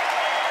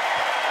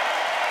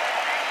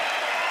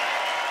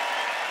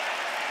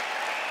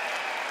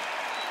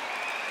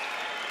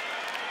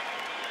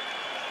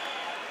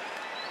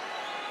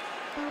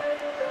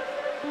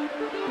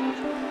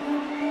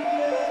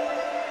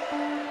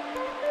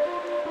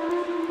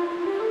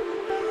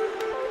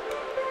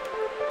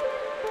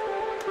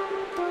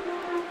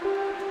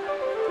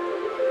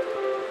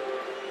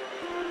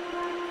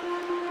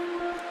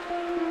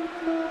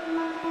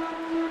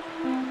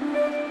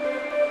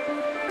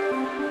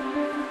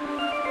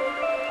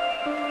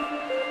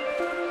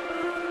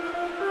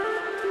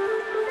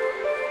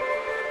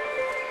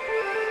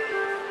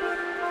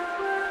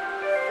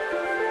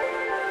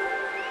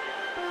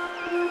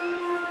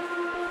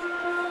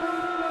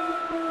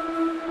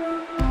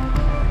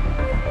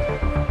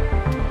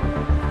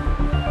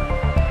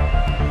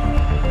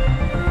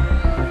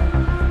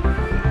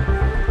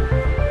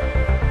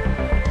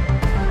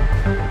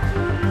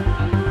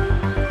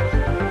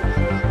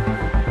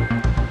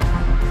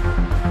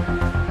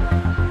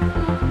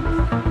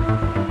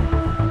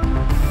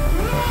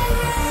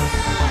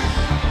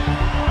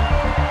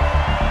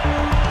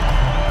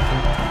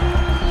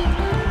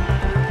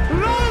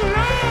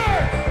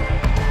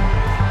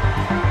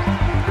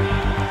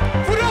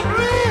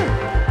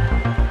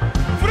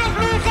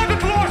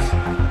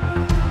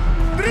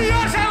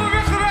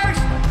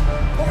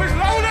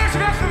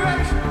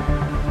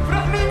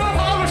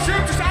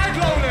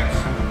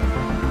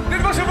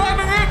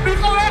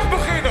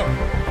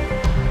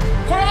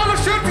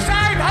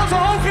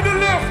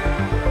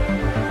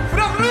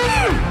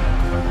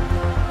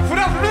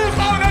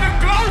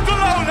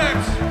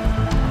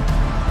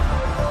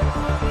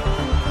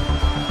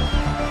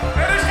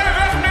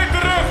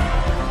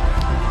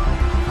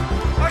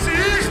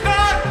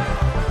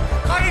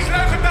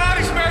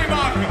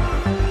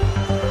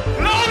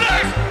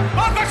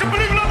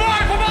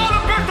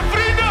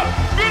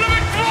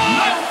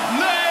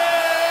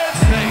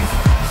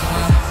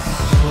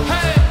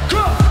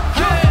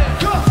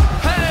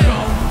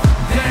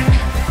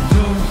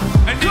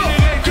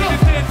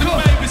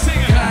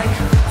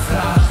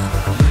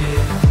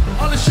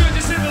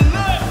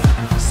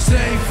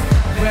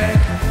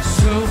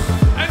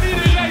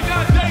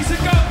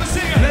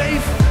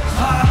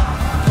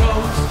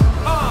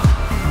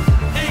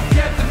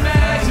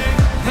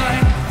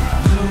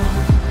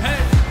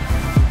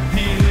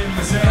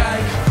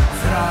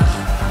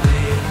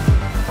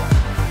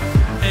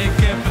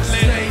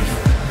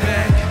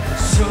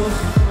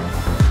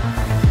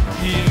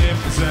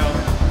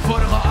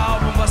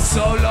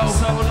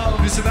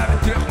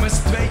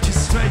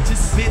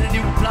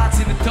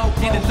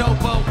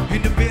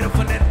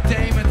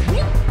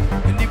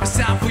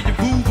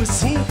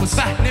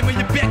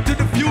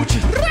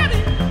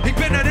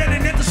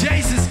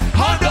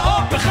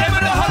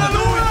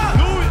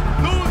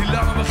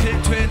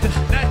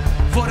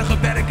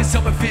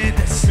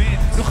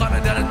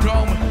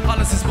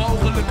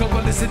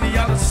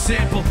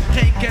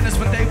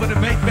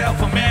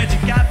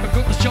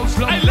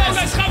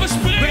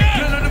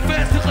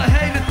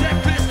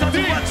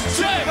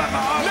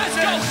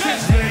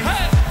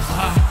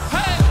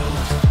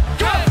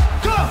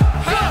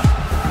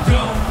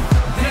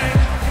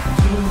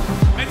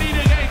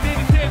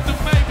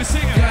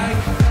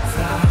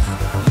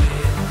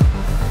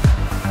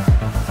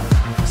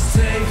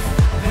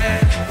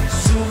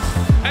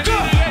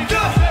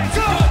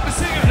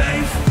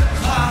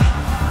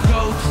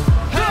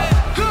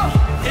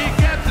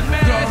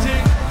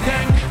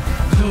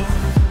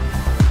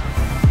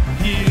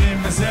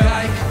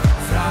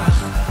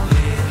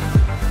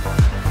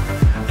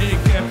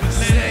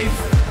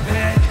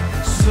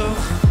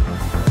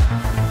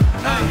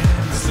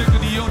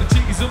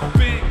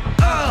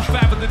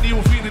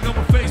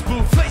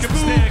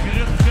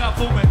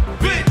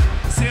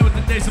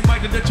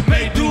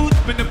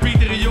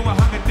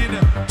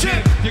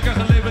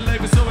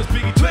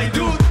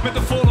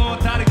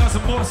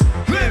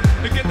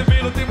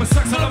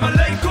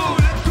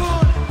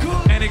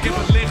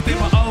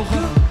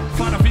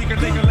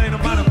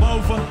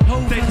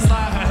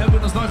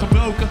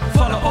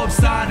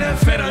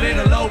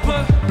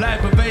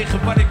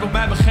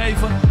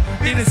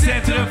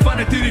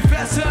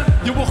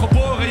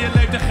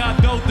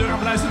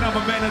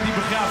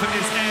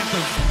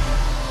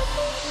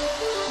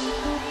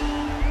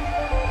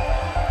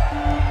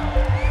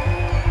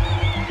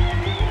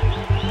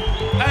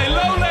 Hey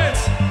Lowlands!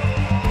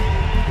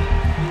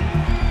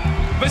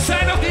 We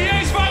zijn nog niet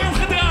eens warm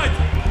gedraaid.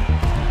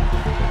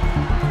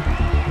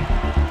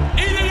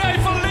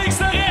 Iedereen van links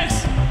naar rechts.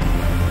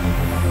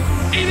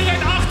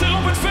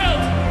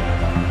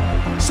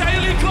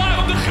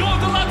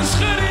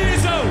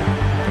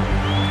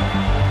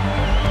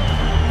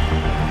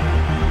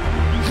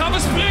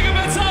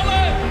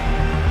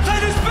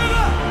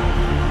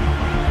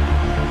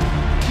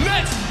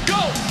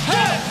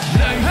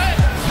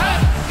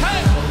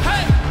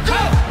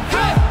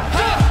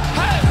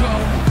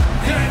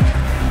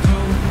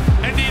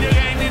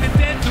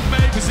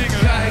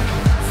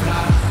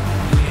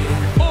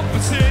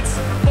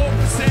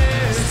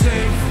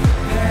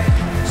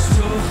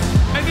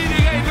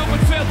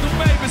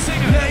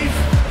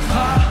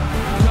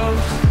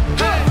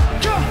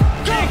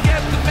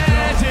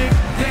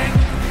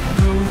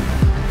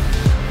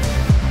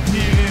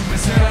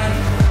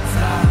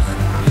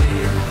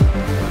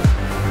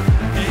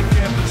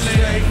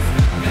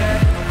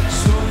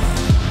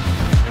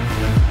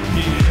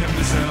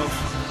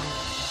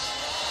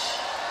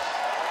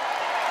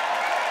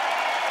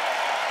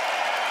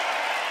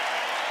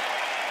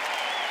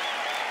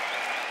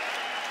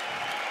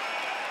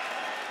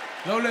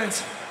 Lowlands.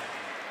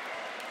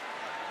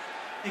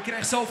 Ik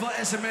krijg zoveel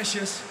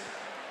sms'jes.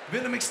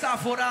 Willem, ik sta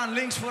vooraan,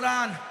 links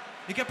vooraan.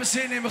 Ik heb er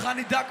zin in, we gaan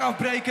die dak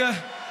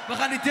afbreken. We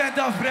gaan die tent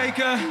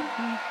afbreken.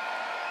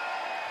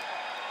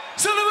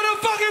 Zullen we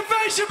een fucking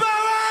feestje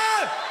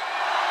bouwen?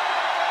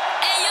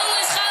 Hey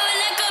jongens, gaan we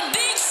lekker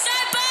beach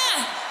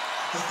zuipen?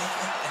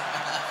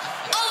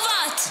 Of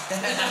wat?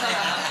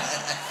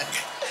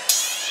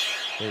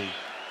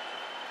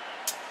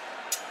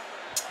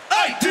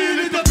 Hey, 10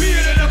 liter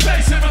bier in een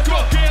feest en mijn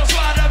cocktail.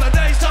 Zwaar naar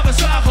beneden, staan we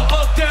slagen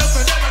op tel.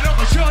 We nemen nog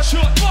een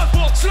shot,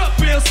 pot,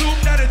 slappeel. Zoom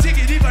naar de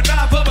tikkie die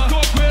vandaan van mijn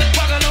kop wil.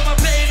 Pakken op mijn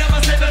play, naar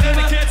mijn zitten in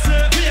de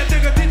kitsen. Wie hebt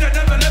tegen die dat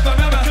nummer lippen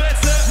met mijn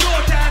kletsen.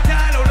 Noord-Aan,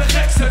 de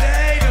gekste, de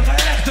enige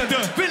echte.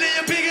 Willen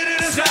je bigger in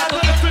de schaal van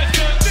de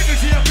vechten. Dikkers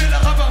die je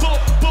willen gaan van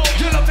pop.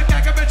 Je loopt te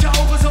kijken met je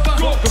ogen zo van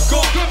kop.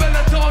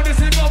 Dubbele toon is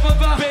ik op een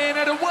wacht. Ben je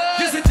naar de world?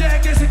 Je zit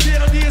jack, is een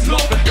kerel die is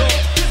lopen.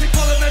 Dus ik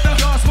val hem met een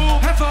gasboom.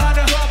 Even aan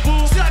de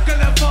rapboom.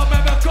 Struikelen van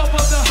met mijn kop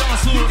op de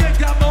gasboom. Je denkt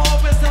dat me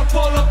op is dan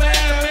vol op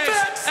MX.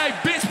 Hey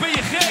bitch, ben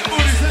je gek? Je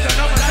moet eens zitten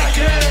aan mijn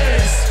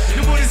Nike's.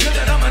 Je moet eens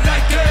zitten aan mijn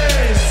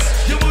Nike's.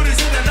 Je moet eens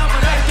zitten aan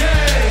mijn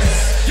Nike's.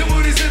 Je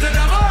moet eens zitten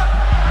aan mijn...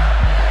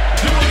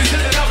 Je moet eens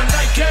zitten aan mijn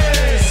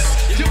Nike's.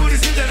 Je moet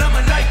eens zitten aan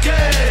mijn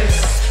Nike's.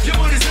 Je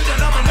moet eens zitten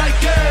aan mijn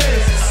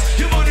Nike's.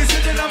 Je moet eens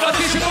zitten aan mijn... Wat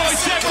is je mooi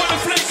check voor de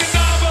flinke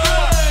namen?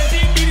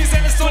 Die minis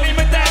en de stolly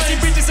met thuis. Die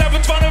bitches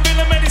hebben van een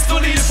willen met die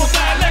stolly is voor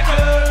mij lekker.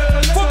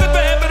 Fuck het,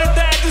 we hebben de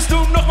tijd, dus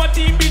doe nog maar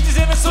 10 bitches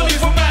en een stolly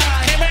voor mij.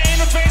 Geef me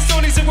 1 of 2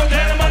 stollies, ik word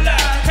helemaal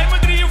lui. Geef me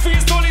 3 of 4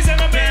 stollies en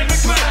dan ben je me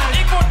kwijt.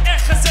 Ik word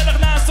echt gezellig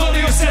na een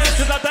stolly of 6.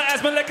 Dus laat de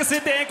ijs maar lekker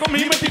zitten en kom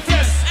hier met die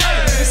fles.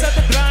 We zet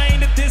te draaien in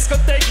de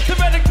discotheek,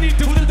 terwijl ik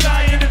niet hoef te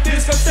draaien in de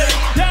discotheek.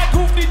 Ja, ik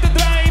hoef niet te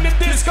draaien in de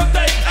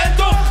discotheek. En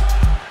toch...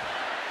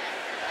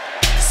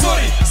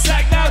 Sorry, zei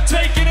ik nou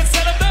 2 keer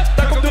hetzelfde?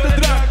 Dat komt door de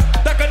drank,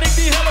 dat kan ik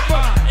niet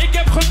helpen. Ik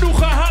heb genoeg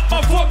gehad,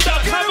 maar fuck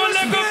dat. Gaan we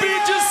lekker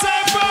biertjes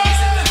zuipen?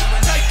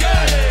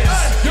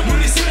 Je moet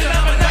niet zitten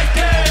aan mijn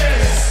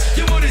Nike's.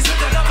 Je moet niet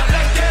zitten aan mijn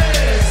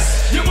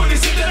Nike's. Je moet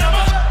niet zitten aan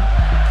mijn...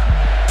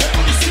 Je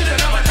moet niet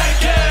zitten aan mijn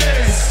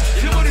Nike's.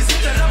 Je moet niet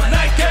zitten aan mijn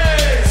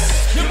Nike's.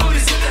 Je moet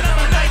niet zitten aan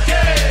mijn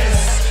Nike's.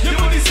 Je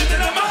moet niet zitten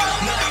aan mijn...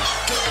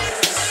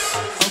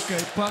 Oké,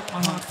 pak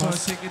mijn hand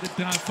vast, ik in de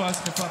drank vast.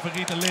 Geen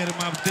favoriete leren,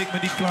 maar wat dik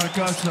met die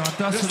klankkast.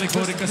 Fantastisch,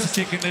 word ik als een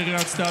chick in de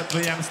rand staat.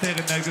 Wil jij mijn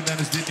sterren neuken, dan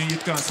is dit nu je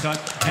kans, schat.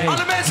 Hey,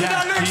 alle mensen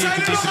daar links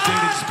zijn er nog aan!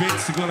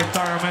 Ik wil een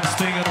tarwe met een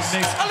stinger of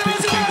niks. Dit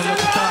is pingel op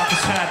de tafel,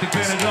 schijt, ik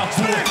ben er af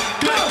voor.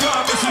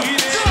 Klankkast, is er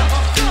iedereen.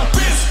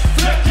 Pis,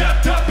 vlek, ja,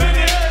 dat ben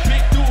ik.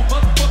 Big doel,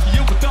 motherfucker,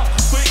 je wordt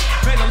afgespringt.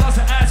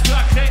 Nederlandse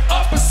uitspraak, geen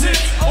opposite.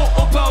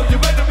 Opbouw, je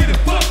weet nog wie de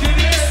fuck dit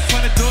is.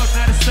 Van het dorp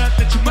naar de stad,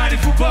 dat je mij niet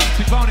verwacht.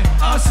 Ik woon in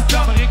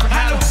Amsterdam, maar ik ben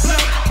heel blauw.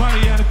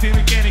 Marianne,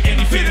 Tim, ken ik en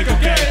die vind ik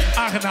oké.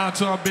 Aangenaam,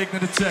 zo big naar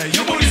de 2.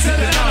 Je moet niet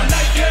zitten aan mijn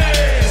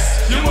Nike's.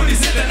 Je moet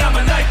niet zitten aan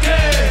mijn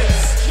Nike's.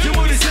 Je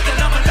moet niet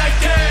zitten aan mijn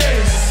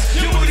Nike's.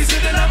 Je moet niet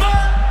zitten aan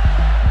mijn...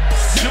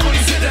 Je moet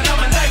niet zitten aan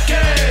mijn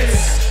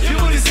Nike's. Je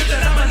moet niet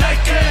zitten aan mijn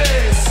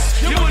Nike's.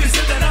 Je moet niet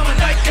zitten aan mijn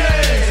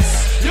Nike's.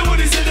 Je moet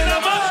niet zitten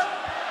aan mijn...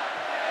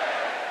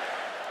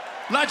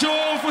 Laat je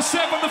horen voor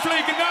Seb van de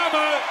flinke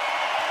namen.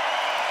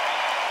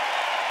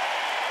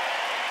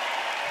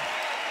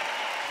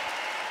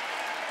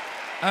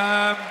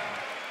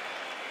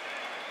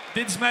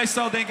 Dit is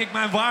meestal, denk ik,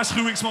 mijn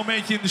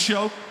waarschuwingsmomentje in de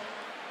show.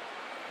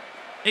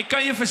 Ik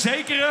kan je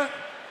verzekeren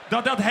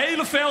dat dat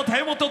hele veld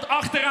helemaal tot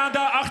achteraan,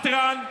 daar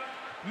achteraan,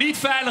 niet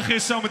veilig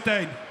is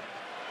zometeen.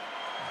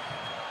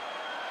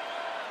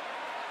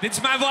 Dit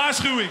is mijn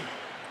waarschuwing.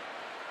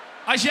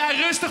 Als jij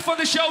rustig van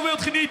de show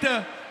wilt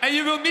genieten en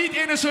je wilt niet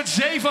in een soort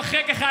zee van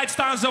gekkigheid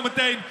staan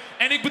zometeen,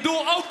 en ik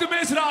bedoel ook de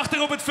mensen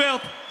daarachter op het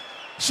veld,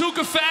 zoek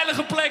een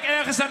veilige plek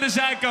ergens aan de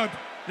zijkant.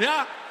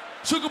 Ja?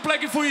 Zoek een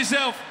plekje voor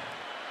jezelf.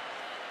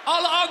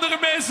 Alle andere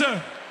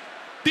mensen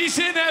die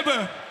zin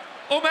hebben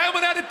om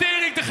helemaal naar de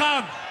tering te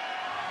gaan.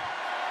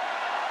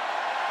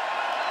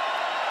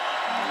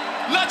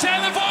 Laat je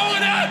even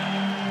horen!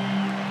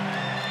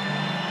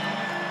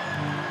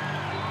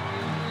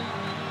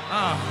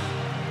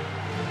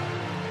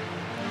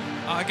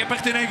 Ik heb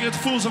echt in één keer het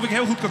gevoel alsof ik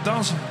heel goed kan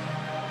dansen.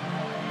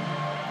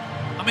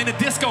 I'm in a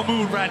disco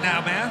mood right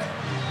now, man.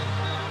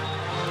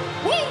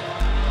 Woo!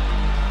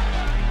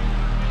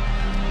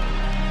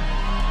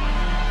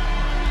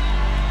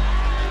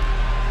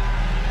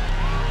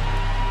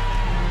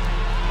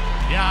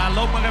 Ja,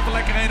 loop maar even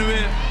lekker heen en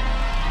weer.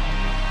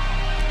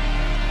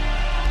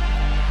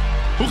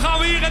 Hoe gaan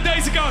we hier aan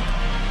deze kant?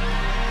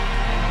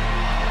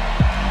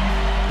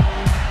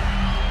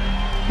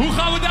 Hoe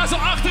gaan we daar zo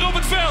achter op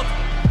het veld?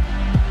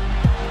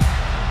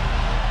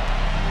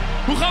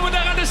 Hoe gaan we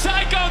daar aan de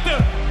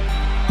zijkanten?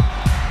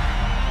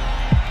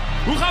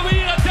 Hoe gaan we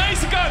hier aan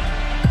deze kant?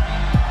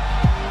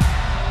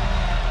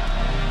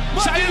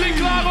 Zijn jullie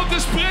klaar om te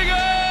springen?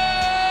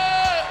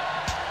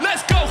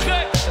 Let's go,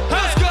 gek!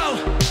 Let's go!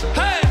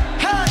 Hey!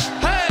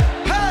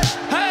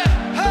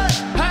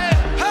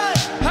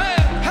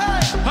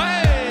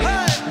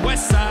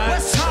 West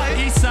side,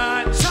 east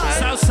side,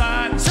 south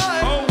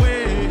side, oh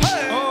way,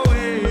 oh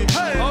way.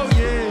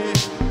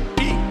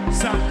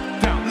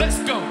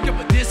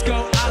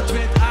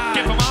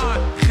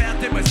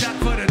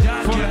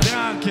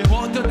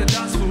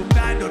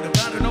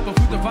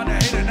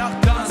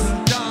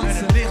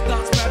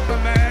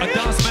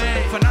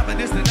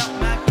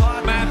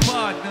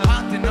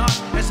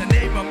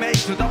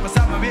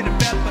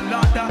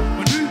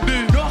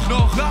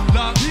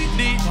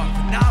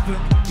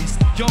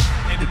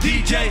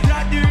 DJ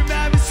draait nu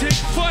mijn muziek.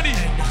 Funny.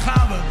 En dan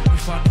gaan we weer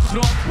van de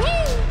grond.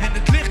 En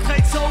het licht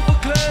geeft zoveel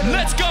kleuren.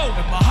 Let's go.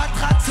 En mijn hart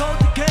gaat zo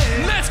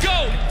tekeer. Let's go.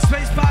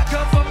 Space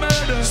pakken van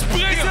murder.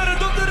 Springen. Ik zet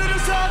het op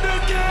de zaal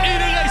een keer.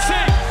 Iedereen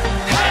zingt.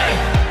 Hey.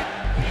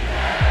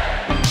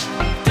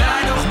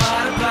 Draai nog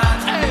maar een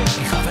plaat. Hey.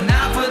 Ik ga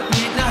vanavond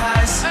niet naar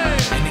huis. Hey.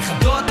 En ik ga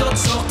door tot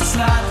 's ochtends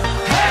laat.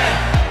 Hey.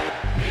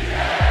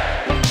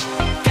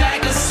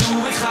 Kijk eens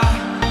hoe ik ga.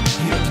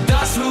 Hier op de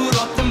dansvloer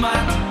op de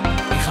mat.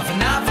 Ik ga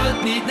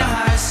vanavond niet naar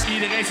huis.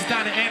 Iedereen zit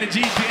aan de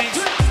energy drinks,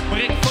 maar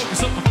ik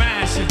focus op mijn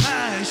meisje.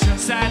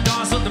 Zij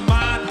danst op de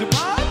maan.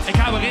 Ik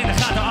hou haar in de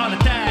gaten alle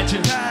tijdje.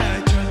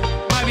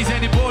 Maar wie zijn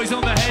die boys om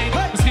me heen?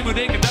 Misschien moet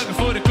ik een duiken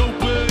voor de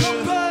kopen.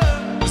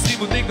 Misschien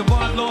moet ik de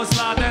band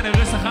loslaten en er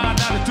rustig aan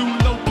naar de toe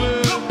lopen.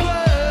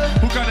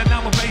 Hoe kan het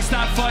nou, mijn been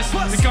staat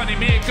vast? Ik kan niet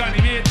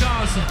meer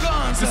dansen.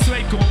 De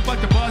zweet komt,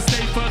 pak de bal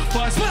stevig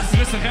vast.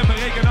 Rustig en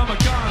bereken al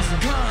mijn kansen.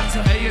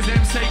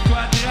 ESMC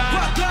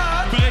kwadraat.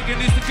 Bereken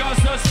is de kans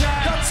dat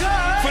zij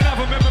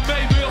vanavond met me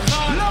mee wil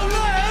gaan.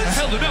 Lowlands.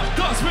 Helder dag,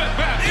 dans met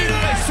mij.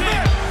 Iedereen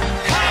zingt.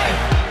 Hey.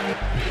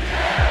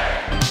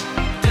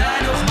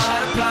 Draai nog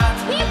maar een plaat.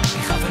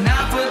 Ik ga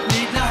vanavond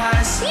niet naar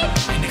huis.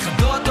 En ik ga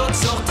door tot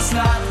 's ochtends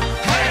laat.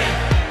 Hey.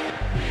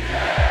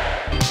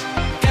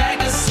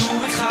 Kijk eens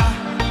hoe ik ga.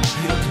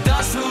 Hier op de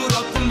dansvloer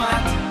op de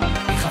mat.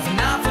 Ik ga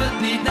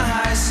vanavond niet naar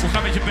huis. Hoe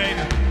gaat met je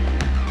benen?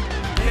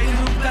 Ik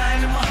doe pijn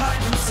en mijn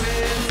hart doet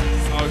zeer.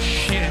 Oh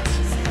shit.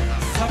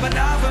 Ga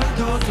vanavond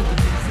door tot het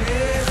licht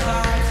weer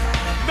gaat.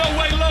 No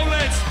way,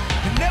 Lowlands.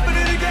 En never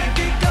did again,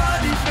 ik kan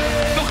niet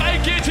meer. Nog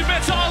één keertje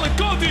met z'n allen,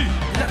 komt-ie.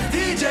 Dat de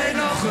DJ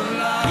nog een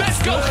laatste Let's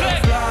go,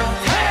 gek.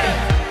 Hey.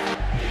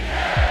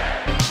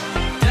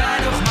 Draai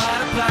nog maar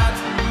een plaat.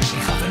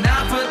 Ik ga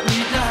vanavond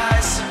niet naar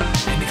huis.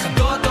 En ik ga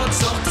door tot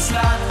 's ochtends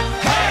laat.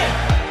 Hey.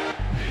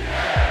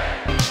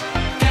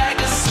 Kijk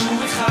eens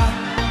hoe ik ga.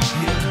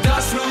 Hier op de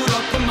dansvloer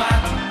op de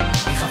mat.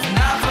 Ik ga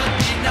vanavond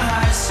niet naar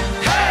huis.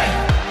 Hey.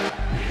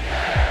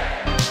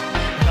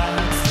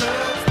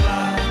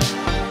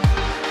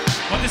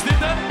 Wat is dit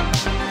dan?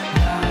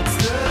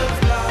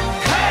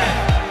 Hey.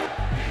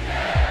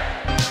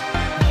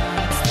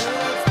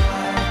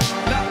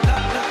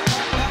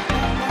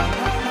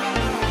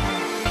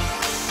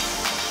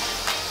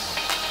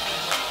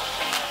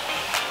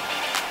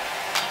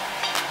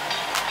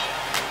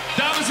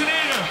 Dames en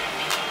heren.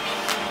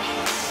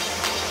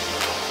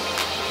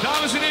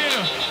 Dames en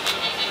heren.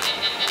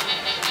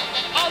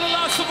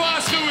 Allerlaatste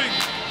waarschuwing.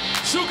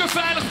 Zoek een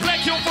veilig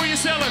plekje op voor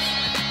jezelf.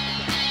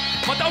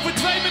 Want over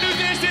 2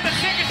 minuten is dit een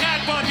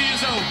gekkigheidpad hier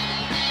zo.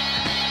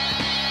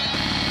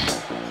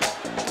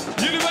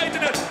 Jullie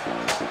weten het.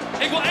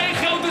 Ik wil één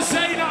grote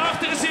zee naar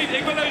achteren zien.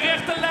 Ik wil een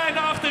rechte lijn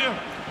naar achteren.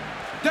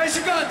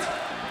 Deze kant.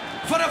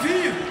 Vanaf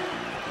hier.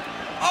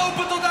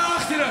 Open tot naar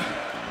achteren.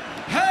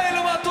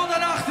 Helemaal tot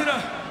naar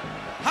achteren.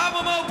 Hou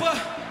hem open.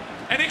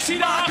 En ik zie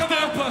Maak hem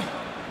daarachter. open.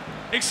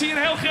 Ik zie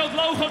een heel groot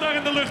logo daar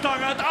in de lucht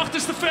hangen. Het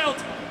achterste veld.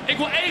 Ik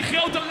wil één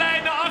grote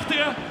lijn naar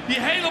achteren die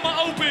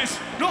helemaal open is.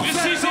 Nog Precies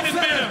verder, nog in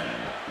het verder. midden.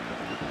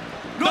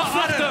 Nog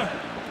Daarachter. verder.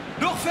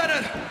 Nog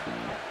verder.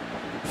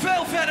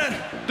 Veel verder.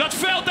 Dat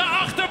veld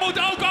daarachter moet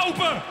ook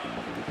open.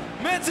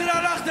 Mensen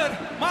daarachter.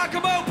 Maak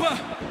hem open.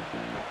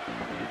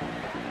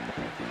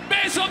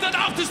 Mensen op dat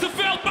achterste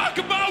veld, maak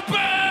hem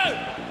open.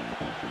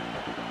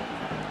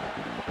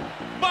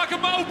 Maak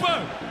hem open.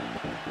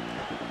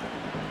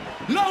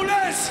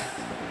 Lowlands.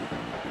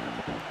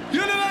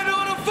 Jullie weten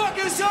wat een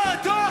fucking zijn,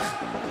 toch?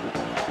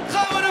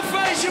 Gaan we een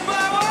feestje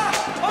bouwen?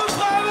 Of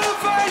gaan we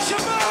een feestje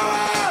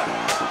bouwen?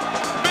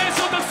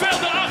 Mensen op dat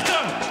veld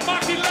daarachter.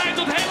 Maak die lijn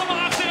tot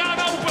helemaal achteraan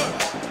open.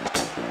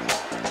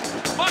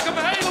 Maak hem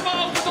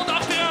helemaal open tot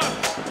achteraan.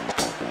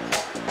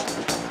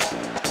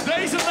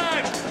 Deze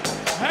lijn.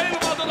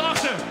 Helemaal tot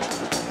achter.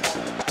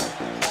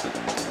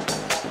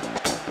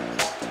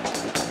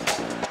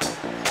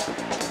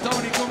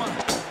 Tony, kom maar.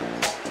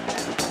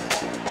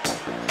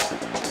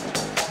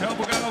 Help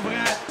elkaar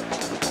overeind.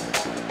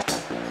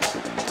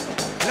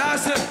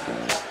 Luister.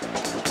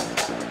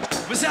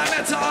 We zijn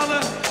met z'n allen.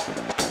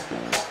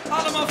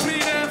 Allemaal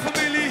vrienden en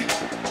familie.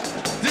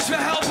 Dus we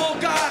helpen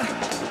elkaar.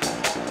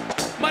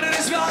 Maar er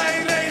is wel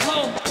één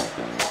regel.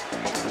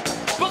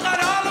 We gaan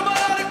allemaal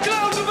naar de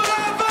kloten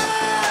vanavond.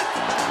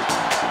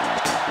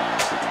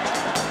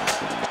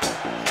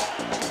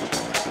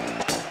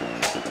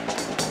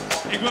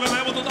 Ik wil hem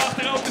helemaal tot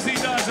achter open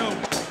zien daar zo.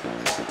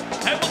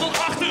 Helemaal tot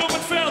achter op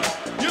het veld.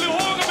 Jullie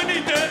horen me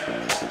niet, hè?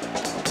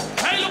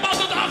 Helemaal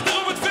tot achter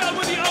op het veld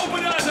moet hij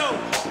open daar zo.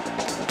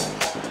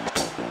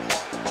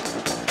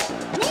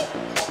 Woe!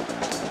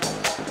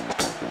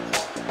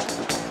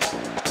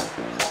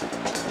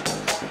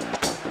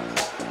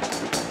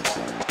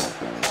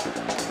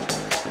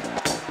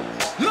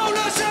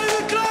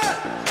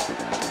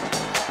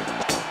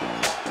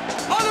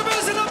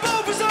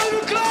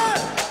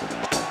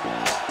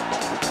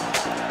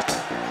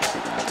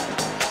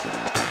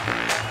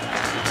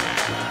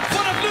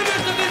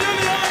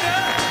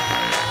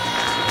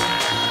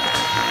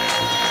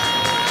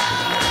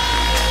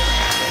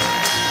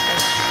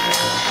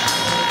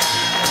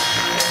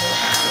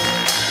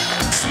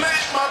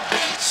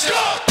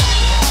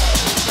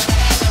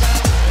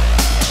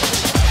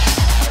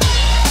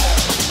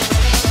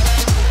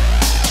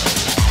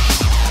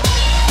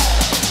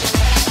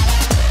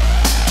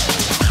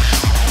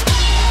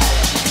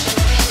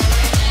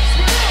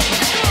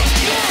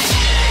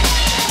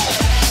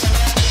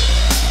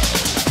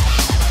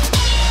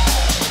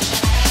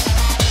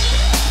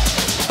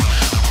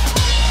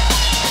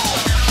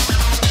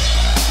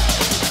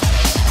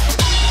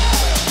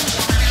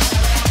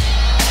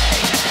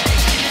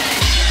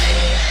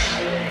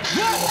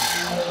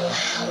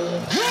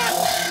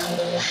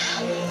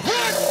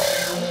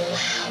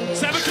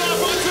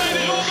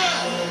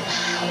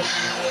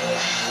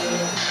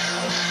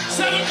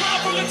 Zijn we klaar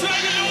voor een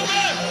tweede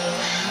ronde?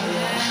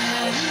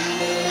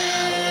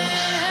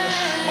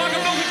 Maak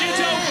hem nog een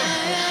keertje open.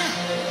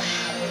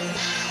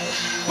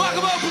 Maak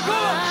hem open,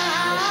 kom op.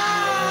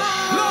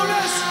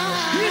 Lowlands,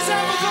 hier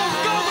zijn we voor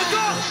gekomen,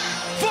 toch?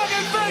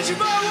 Fucking feestje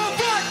bouwen,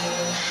 wat?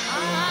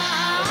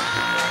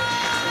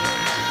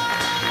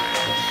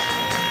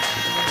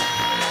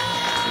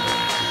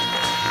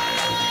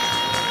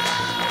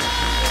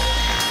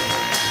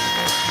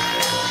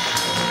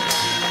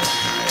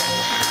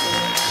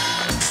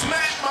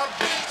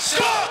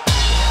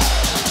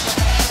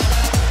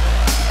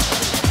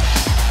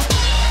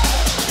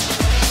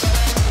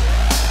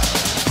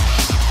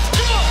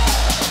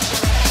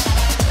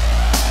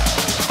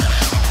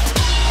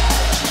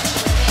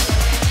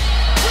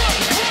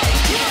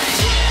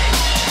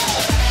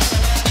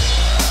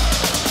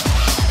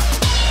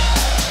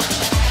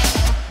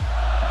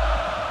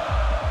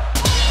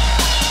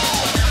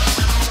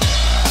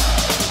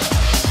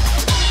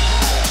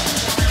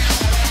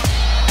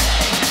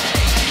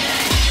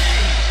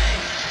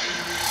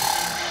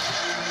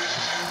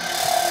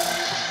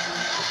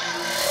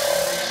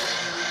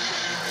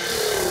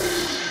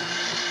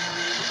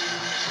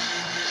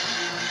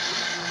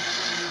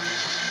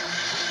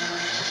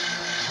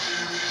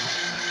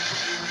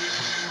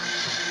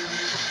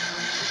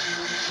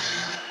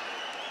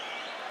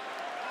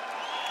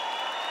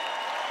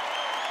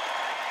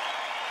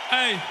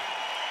 Hey.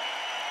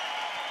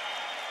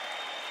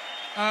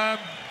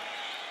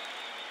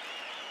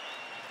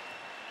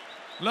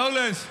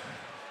 Lowlands.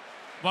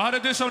 We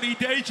hadden dus zo'n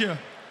ideetje.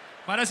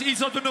 Maar dat is iets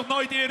wat we nog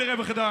nooit eerder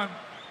hebben gedaan.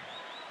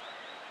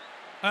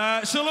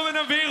 Zullen we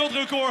een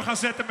wereldrecord gaan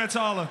zetten met z'n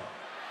allen?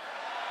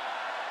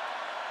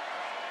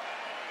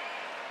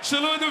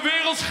 Zullen we de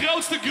werelds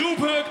grootste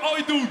groephug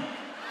ooit doen?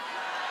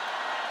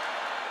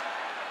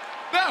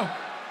 Nou,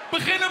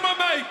 begin er maar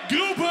mee.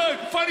 Groephug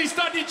van die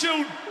start die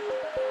tune.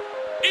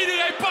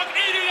 Iedereen, pak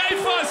iedereen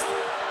vast.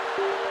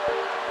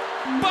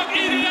 Pak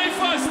iedereen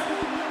vast.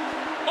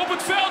 Op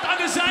het veld, aan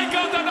de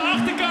zijkant, aan de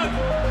achterkant.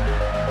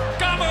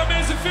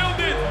 Cameramensen, film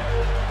dit.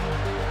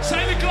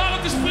 Zijn we klaar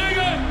om te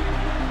springen?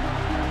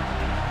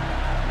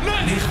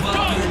 Lig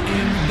wakker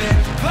in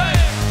bed. Hey.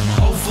 Mijn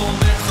hoofd vol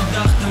met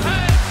gedachten.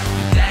 Hey.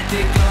 De tijd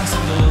tikt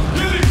langzaam door.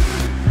 Jullie.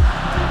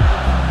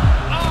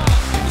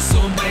 De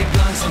zon breekt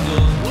langzaam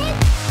door. Mijn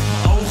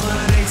ogen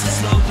reeds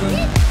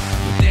gesloten.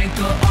 Ik denk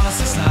al als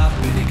ik slaap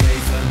ben ik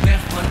even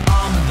weg van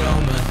al mijn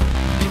dromen.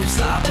 Diepe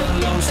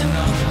slapeloze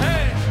nachten.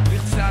 Hey.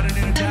 Licht staren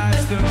in het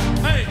duister.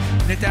 Hey.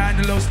 Net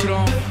eindeloos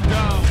droom.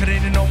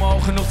 Gereden om mijn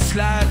ogen nog te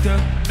sluiten.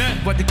 Nee.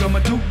 Wat ik aan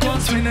mijn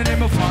toekomst vinden in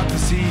mijn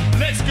fantasie.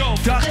 Let's go.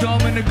 Dacht om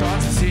in de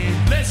kansen zien.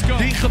 Let's go.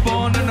 Die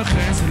gebonden de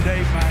grenzen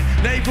leef mijn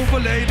leven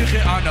volledig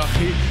in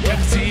anarchie. Je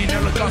hebt gezien,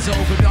 alle kansen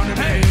over dan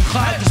en heen.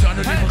 Gaat de zon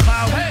in mijn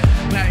gauw.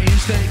 Mijn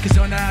insteken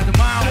zo naar de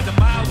mouw.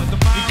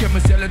 Ik heb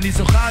mezelf niet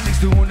zo gaan niks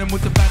doen. En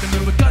moet er bij de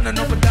muur tanden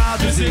op het taal.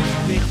 Dus ik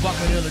lig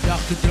wakker de hele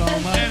dag te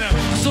dromen.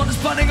 Zonder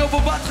spanning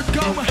over wat gaat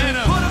komen.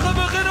 Morgen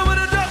beginnen we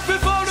de dag weer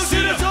vrolijk.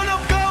 Zie de zon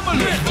opkomen.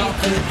 Lig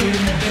wakker in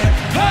bed.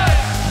 Hey.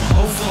 Mijn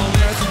hoofd vol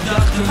met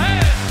gedachten. Hey.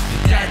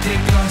 De tijd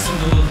tikt langzaam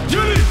door.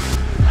 Jullie.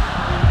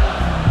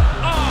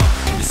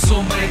 De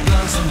zon breekt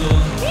langzaam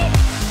door.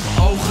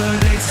 Mijn ogen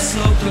reeds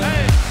gesloten.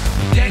 Hey.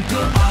 Ik denk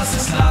al als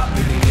ik slaap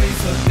ben ik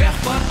even weg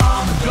van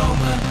al mijn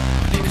dromen.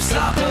 Diepe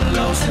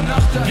slapeloze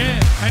nachten.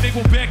 Yeah, en ik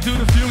wil back to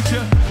the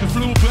future. De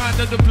vloer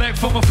brandt op de plek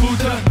van mijn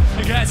voeten.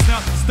 Ik rijd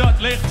s'nachts de stad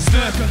licht te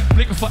snukken.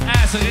 Blikken voor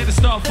ijzer in de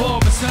stad voor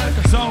mijn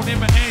suiker. Zoon in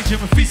mijn eentje,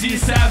 mijn visie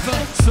is zuiver.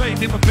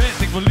 Zweet in mijn bed,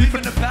 ik wil liever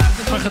naar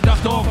buiten. Mijn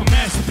gedachten over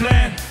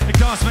masterplan. Ik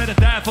dans met de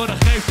duivel,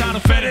 dat geeft aan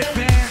hoe ver ik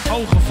ben.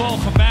 Ogen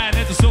volgen mij,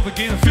 net alsof ik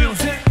in een film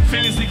zit.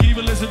 Vingers die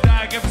kriebelen zo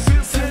daar, ik heb een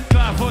zin zit.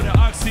 Klaar voor de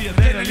actie,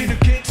 adrenaline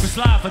kicks.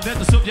 Verslaven, net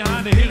alsof je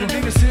aan de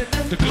heroïne zit.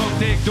 De klok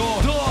tikt door,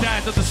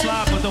 tijd om te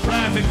slapen. Dan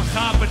blijf ik maar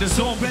gapen, de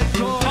zon breekt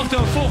door.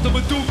 Achtervolgt op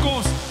mijn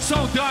toekomst, zo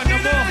daar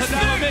naar morgen,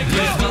 daarom ik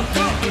Lig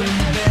wakker in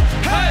bed.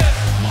 Hey!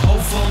 Mijn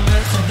hoofd vol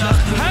met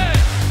gedachten. Hey!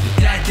 De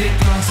tijd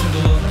tikt langzaam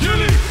door.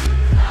 Jullie!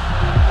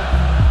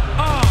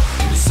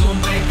 De zon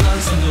breekt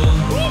langzaam door.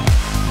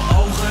 Mijn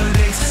ogen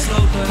reeds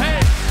gesloten.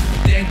 Hey!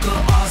 Ik denk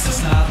al als ik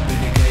slaap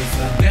ben ik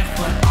even weg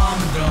van al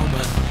mijn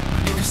dromen.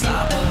 Diepe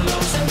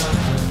slapeloze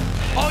nachten.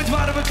 Ooit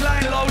waren we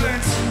klein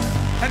Lowlands.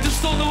 En toen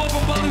stonden we op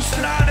een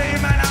balustrade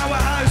in mijn oude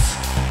huis.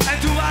 En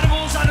toen waren we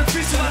ons aan het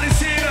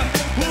visualiseren.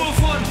 Hoe we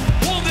voor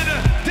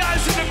honderden,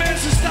 duizenden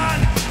mensen staan.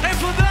 En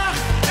vandaag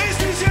is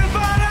die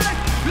zichtbaarheid.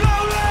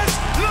 Lowlands,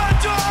 laat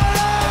je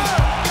horen!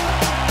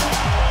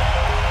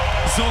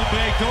 Zon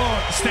breekt door,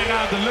 sterren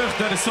uit de lucht,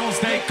 dat is ons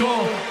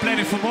decor.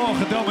 Planning voor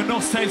morgen, dan me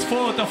nog steeds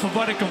voort over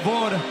wat ik kan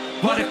worden,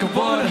 wat ik kan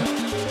worden.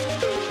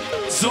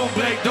 Zon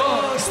breekt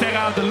door,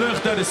 sterren uit de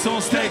lucht, dat is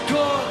ons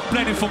decor.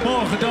 Planning voor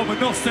morgen, dan me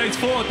nog steeds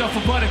voort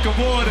over wat ik kan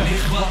worden.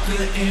 Lig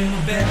wakker in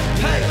mijn bed.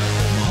 Hey!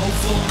 Mijn hoofd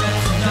vol met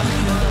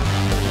gedachten.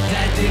 De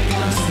tijd tikt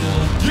langzaam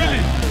door.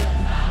 Jullie!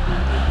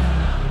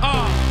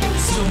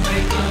 De zon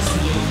breekt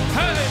langzaam door.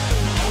 Hey!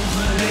 Mijn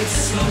ogen reeds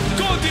gesloten.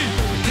 Komt-ie!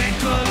 Ik denk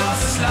al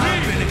als ik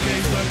slaap ben ik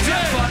even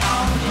weg van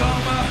al mijn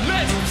dromen.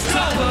 Let's go!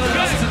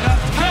 Slapeloze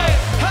nachten. Hey!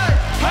 Hey!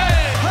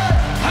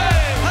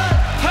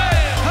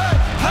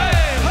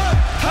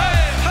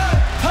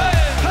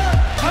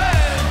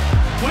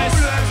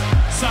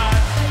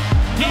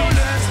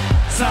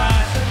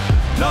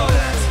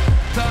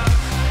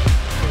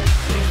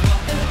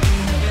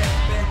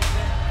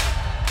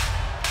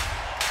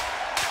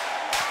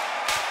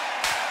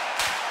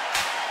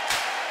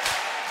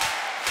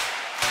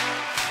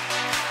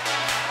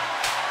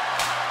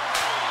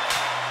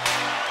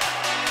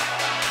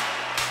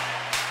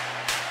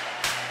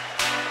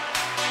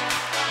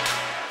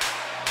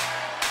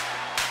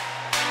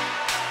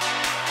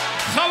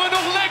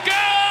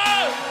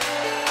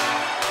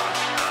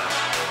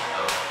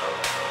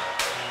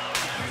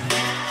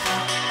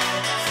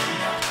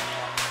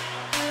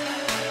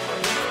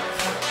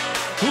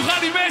 Hoe gaan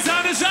die mensen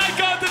aan de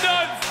zijkanten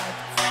dan?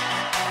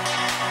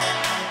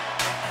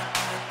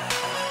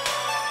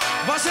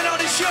 Waar zijn al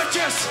die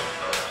shirtjes?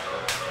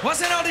 Waar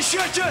zijn al die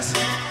shirtjes?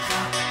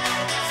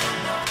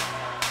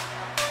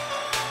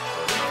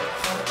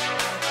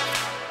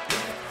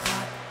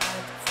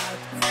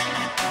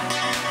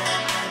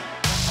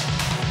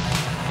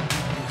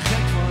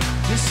 Gek van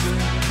de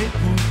sleur, ik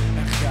moet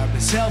en ga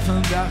mezelf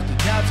vandaag de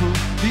duivel,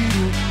 die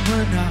doet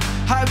me na.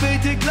 Hij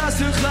weet ik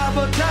luister graag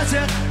wat hij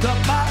zegt, dat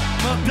maakt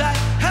me blij.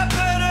 Heb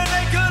er een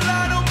enkel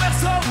aan om echt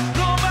zo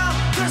normaal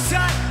te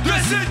zijn.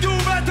 Dus ik doe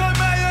met hem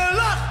mee een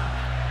lach.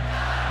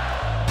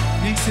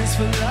 Niets is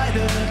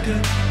verleidelijker,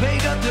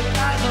 weet dat het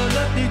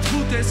eigenlijk niet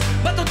goed is.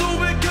 Maar dan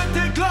doe ik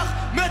het, ik lach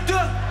met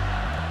de.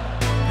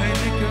 En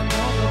ik heb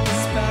nog op de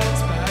spijt,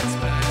 spijt,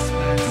 spijt,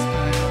 spijt,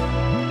 spijt.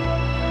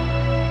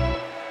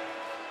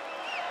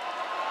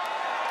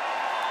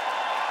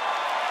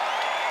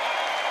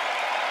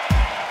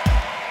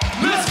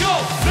 Let's go!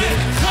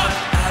 Licht gaat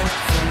Uit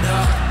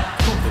vannacht,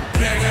 kom we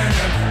brengen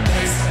hem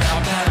meest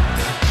naar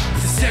buiten.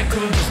 De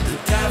cirkel nog de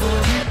duivel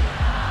die.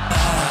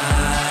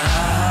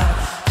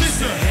 Het is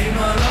de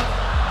hemel op.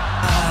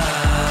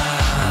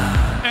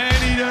 en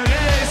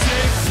iedereen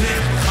zingt.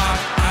 Licht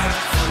gaat uit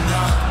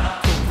vannacht,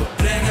 kom we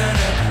brengen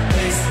hem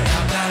meest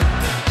naar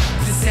buiten.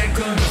 De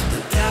cirkel nog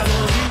de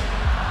duivel die.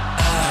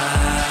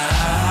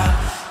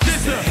 Het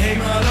is de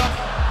hemel op.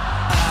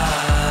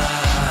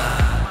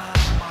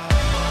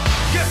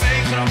 Ik heb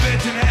 1 gram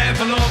wit in een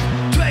envelop,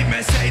 2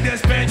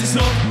 Mercedes-Benzjes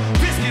op.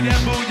 Whisky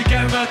en boel, je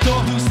kent me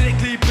toch. Doe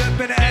strictly up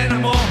in een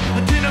animal.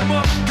 Een dynamo,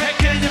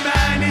 herken je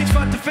mij niet?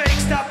 Van de fake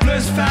staat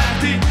plus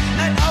 15.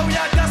 En oh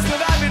ja, dat is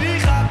mijn wijf en die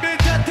gaat met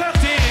de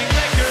 13.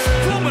 Lekker.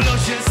 Voel me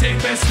losjes, ik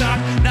ben strak.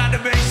 Naar de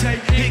wc,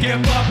 ik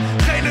heb pap.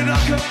 Geen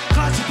rakken,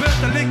 gaat ze bed,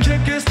 dan lik je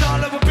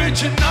kristallen op een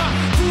puntje na.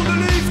 Voel de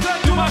liefde,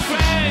 doe maar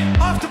vreemd.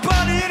 After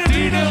party in het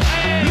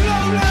 301.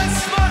 Lowlands,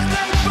 wacht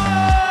even.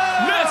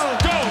 Let's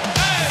go!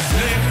 Hey!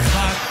 Licht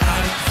gaat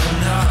uit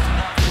vannacht,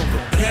 kom we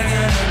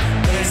brengen hem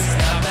meest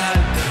naar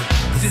buiten.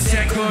 De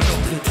cirkel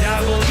op de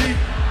duivel die.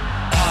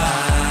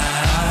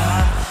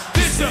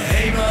 Het is de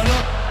hemel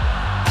op.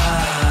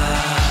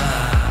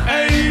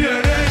 En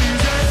iedereen die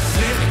zegt.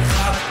 Licht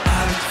gaat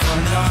uit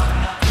vannacht,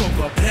 kom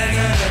we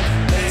brengen hem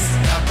meest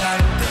naar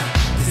buiten.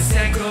 De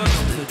cirkel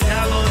op de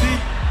duivel die.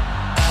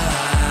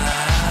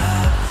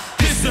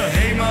 Het is de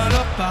hemel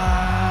op.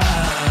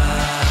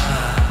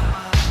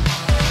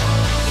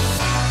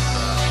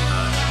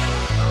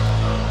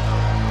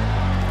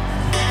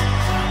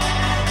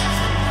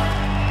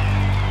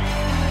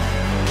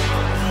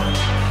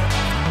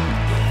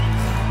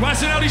 Waar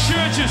zijn al die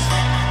shirtjes?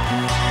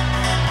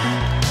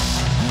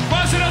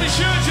 Waar zijn al die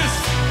shirtjes?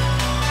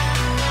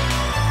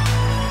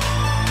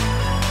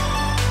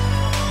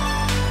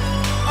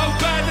 Ook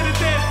buiten de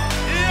tent.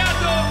 Ja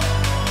toch?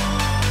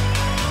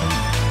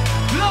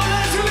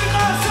 Lowlands, jullie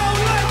gaan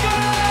zo lekker!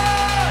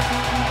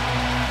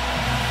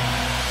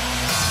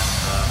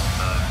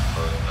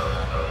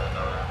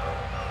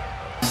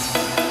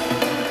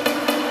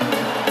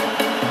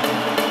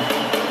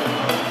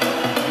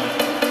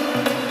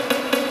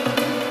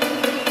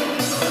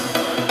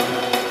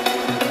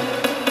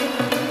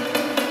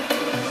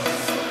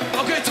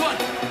 Oké, Twan.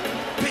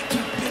 Big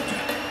Twan, Big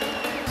Twan.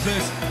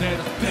 Dus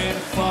 30 ben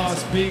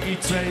vast, Biggie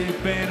 2,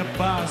 ik ben een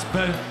baas.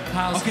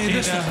 House Oké, in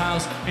rustig. de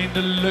house, in de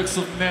luxe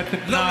of net de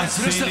Lowlands, naast.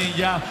 rustig. Zin in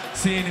jou,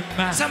 zin in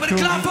mij. Zijn we er Doe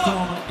klaar niet voor?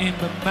 komen in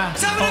mijn maag.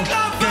 Zijn we er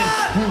klaar voor?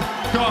 Hoe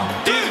kan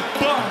dit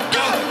bang?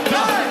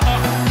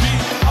 Wie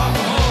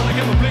alcohol, ik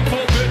heb een blik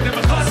vol buk en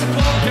mijn glassen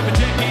vol. Ik heb een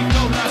Jackie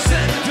Cola,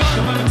 zet dan.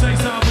 Dan met mijn twee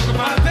samen, ik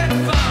maar ben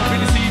van.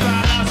 Binnen zie je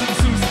waar aan zitten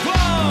soes.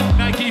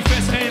 Nike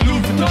vest, geen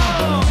Louis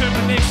Vuitton. Ze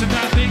hebben niks en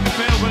daar denk ik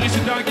veel. Waar is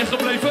je dankje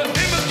gebleven?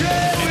 In mijn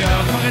keel. In de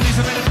hand van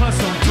Elisa met een glas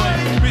van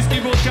 2. Whisky,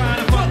 vodka en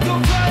een pak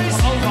op vlees.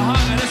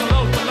 Overhangen en zo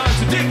loopt de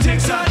luister. Dik, tik,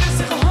 zijn is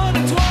zich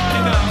 112.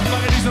 In de hand van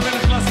Elisa met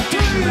een glas van 2.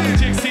 De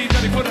chick ziet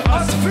dat ik voor de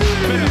as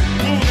ben een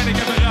broer en ik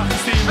heb een racht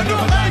gestuurd. En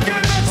nog één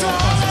keer met z'n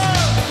allen.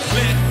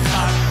 Licht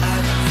gaat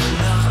uit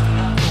vannacht,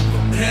 kom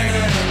we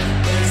brengen hem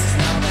meest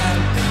naar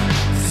buiten.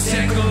 De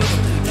cirkel op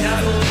de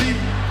duivel die.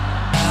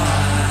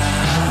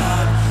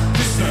 Het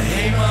is de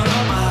hemel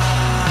op.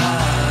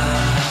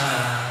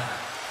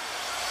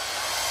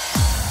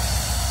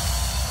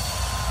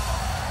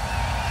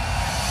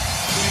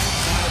 Licht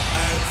gaat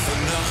uit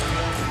vannacht,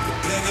 kom we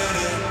brengen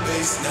hem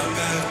meest naar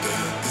buiten.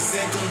 De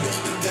cirkel nog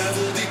de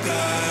duivel die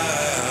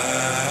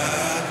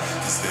praat.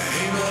 Het is de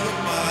hemel op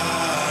maan.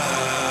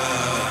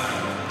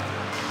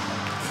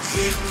 Het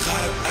licht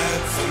gaat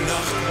uit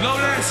vannacht.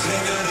 Lowlands.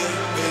 Brengen hem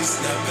meest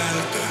naar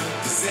buiten.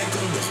 De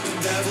cirkel nog de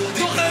duivel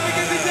die Toch heb ik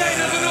het idee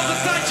dat we nog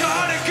een tandje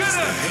harder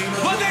kunnen.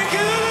 Wat denken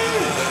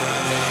jullie?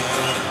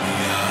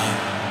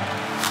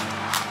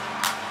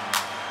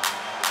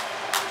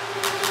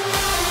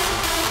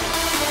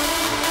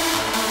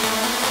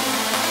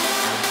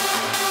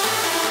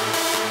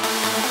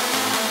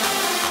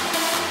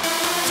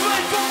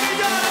 Twee fucking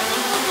jaar hebben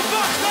we moeten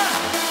wachten.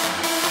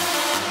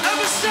 En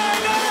we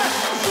zijn er.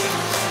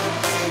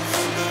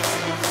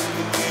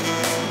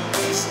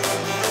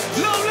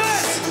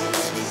 Lowlands.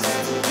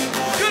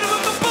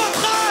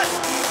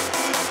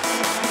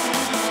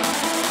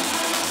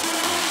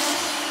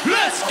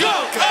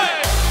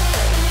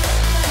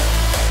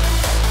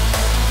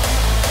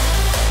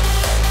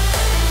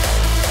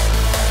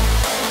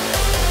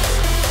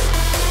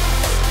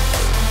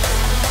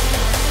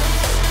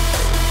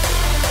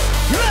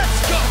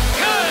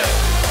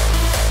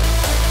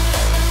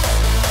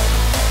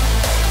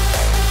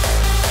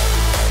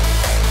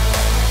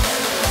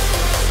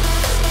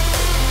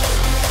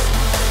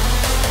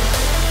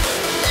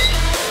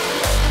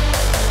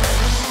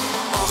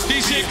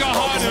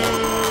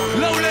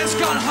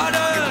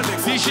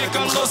 shit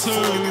kan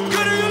lossen.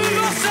 Kunnen jullie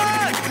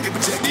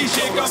lossen? Die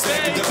shit kan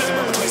beter.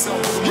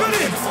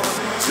 Jullie,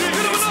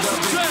 kunnen we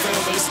lossen? 2,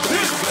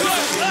 3,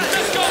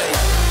 let's go!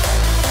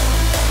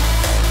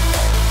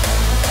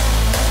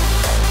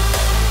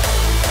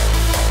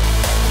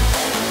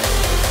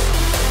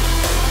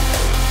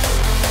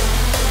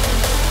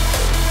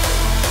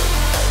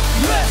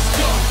 Let's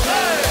go!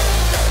 Hey!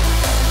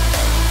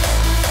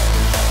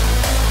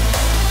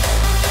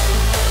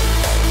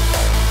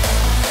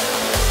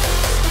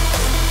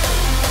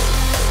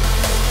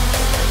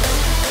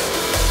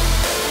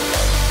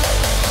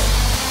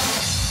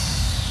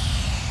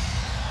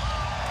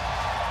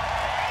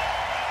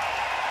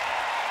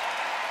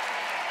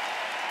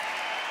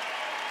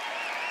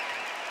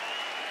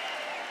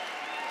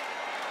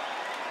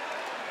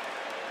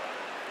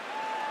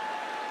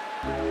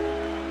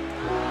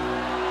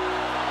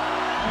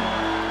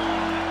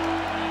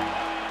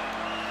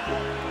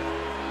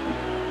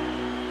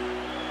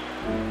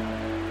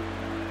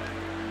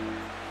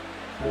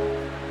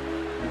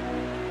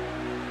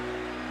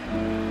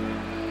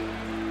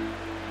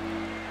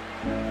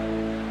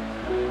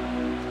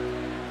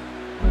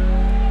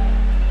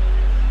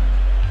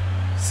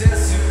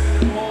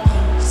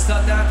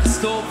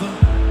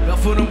 Wel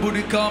voor een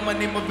booty call, maar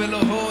niet meer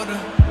willen horen.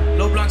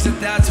 Loop langs de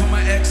tijd van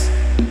mijn ex.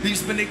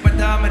 Liefst ben ik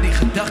met haar, maar die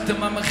gedachten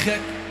maken me gek.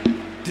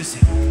 Dus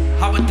ik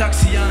hou een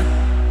taxi aan.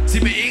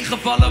 Zie me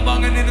ingevallen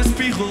wangen in de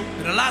spiegel.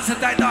 De laatste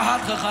tijd naar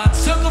hard gegaan.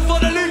 Sukkel voor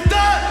de liefde.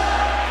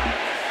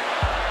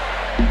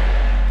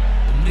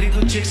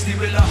 Niggle chicks die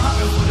willen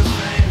hangen voor de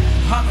fame.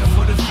 Hangen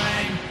voor de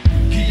fame.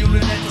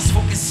 Kioelen net als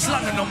fucking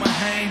slangen om me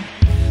heen.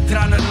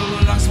 Tranen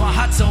rollen langs mijn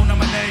hart zo naar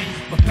beneden.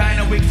 Mijn pijn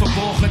hou ik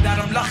verborgen,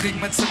 daarom lach ik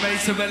met z'n mee.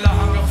 Ze willen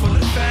hangen voor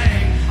de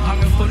fame,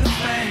 hangen voor de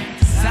fame.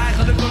 Het is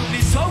eigenlijk ook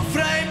niet zo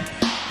vreemd.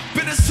 Ik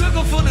ben een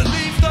sukkel voor de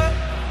liefde.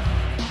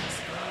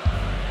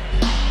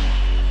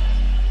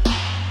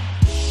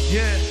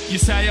 Yeah. Je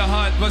zei je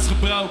hart was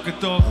gebroken,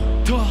 toch?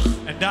 Toch?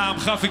 En daarom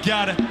gaf ik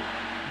jou de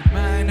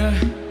mijne.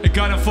 Ik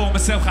had hem voor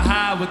mezelf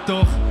gehouden,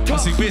 toch?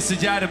 Als ik wist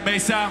dat jij ermee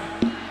zou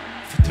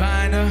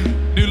verdwijnen.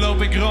 Nu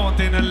loop ik rond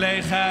in een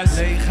leeg huis.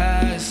 Leeg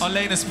huis.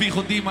 Alleen een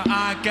spiegel die me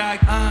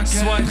aankijkt.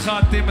 Zwart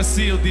gat in mijn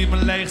ziel die me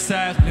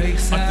leegzuigt.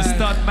 Als de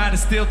stad mij de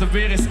stilte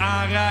weer eens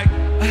aanraakt.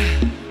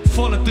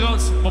 Volle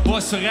trots, mijn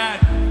borst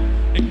verrijdt.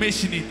 Ik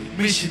mis je niet, ik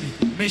mis je niet,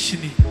 ik mis je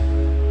niet.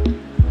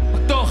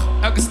 Maar toch,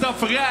 elke stap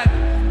vooruit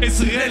is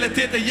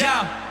gerelateerd aan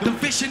jou. Dat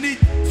wist je niet.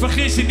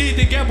 Vergis je niet,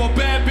 ik heb al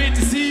bad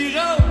bitches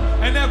hier ook.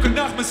 En elke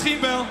nacht misschien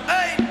wel.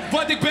 Hey.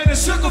 Want ik ben een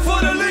sukkel voor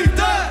de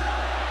liefde.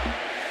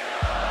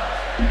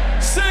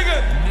 Zing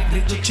het!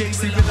 Little chicks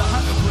die willen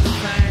hangen voor de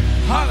fame.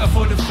 Hangen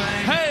voor de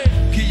fame. Hey!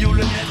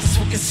 Kioelen net als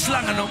fucking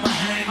slangen om me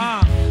heen.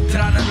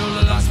 Tranen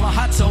rollen langs mijn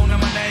hart zo naar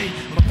beneden.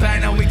 Mijn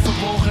pijn hou ik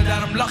verborgen,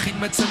 daarom lach ik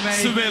met ze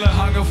mee. Ze willen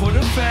hangen voor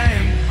de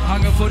fame.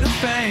 Hangen voor de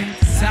fame.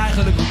 Het is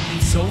eigenlijk ook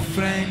niet zo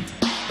vreemd.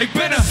 Ik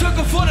ben een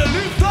sukkel voor de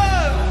liefde.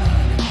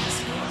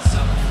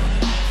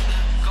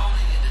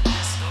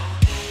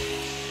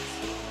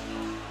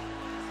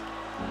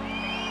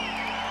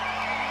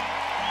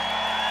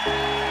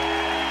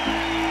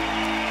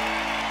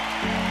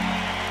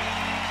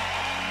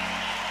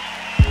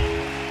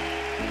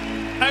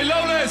 Hey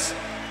Lowlands!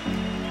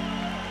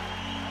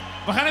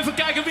 We gaan even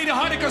kijken wie de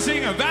harder kan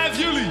zingen. Wij of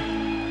jullie?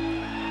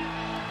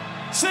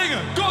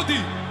 Zingen,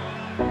 komt-ie!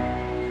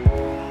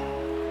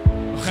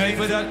 We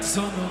geven dat de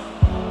zon op.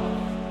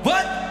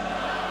 Wat?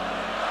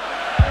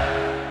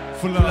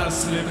 Voel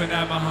alles slippen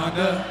uit mijn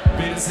handen.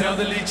 Weer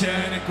hetzelfde liedje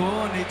en ik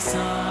hoor niks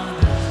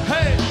anders.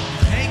 Hey!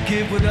 Geen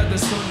keer voordat de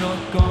zon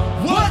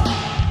opkomt. What?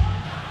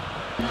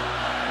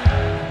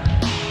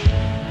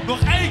 Nog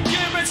één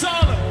keer met z'n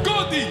allen,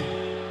 komt-ie!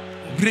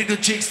 Riddle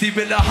chicks die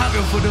willen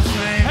hangen voor de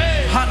fame.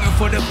 Hey. Hangen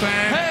voor de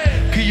fame.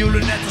 Hey.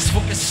 Kioelen net als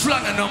fucking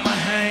slangen om me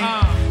heen.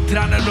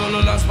 Tranen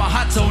rollen langs mijn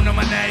hart zo naar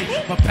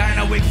beneden. Mijn pijn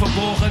hou ik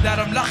verborgen,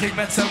 daarom lach ik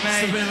met ze mee.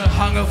 Ze willen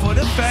hangen voor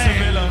de fame.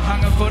 Ze willen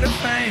hangen voor de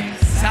fame.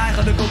 Het is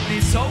eigenlijk ook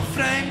niet zo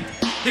vreemd.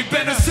 Ik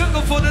ben een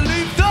sukkel voor de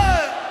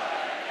liefde.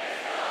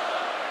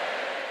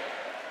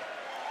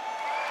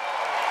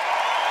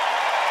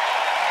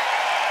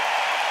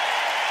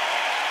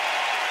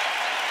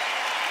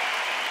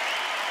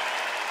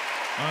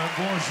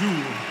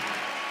 Bonjour.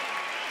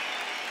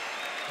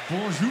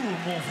 Bonjour,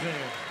 mon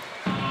frère.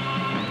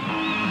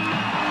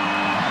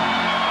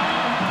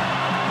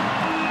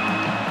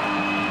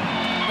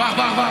 Wacht.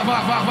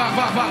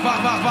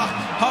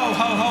 Ho,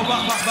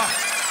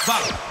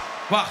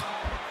 wacht.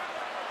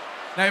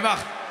 Nee,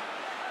 wacht.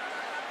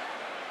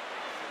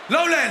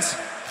 Lowlands,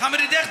 gaan we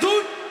dit echt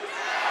doen?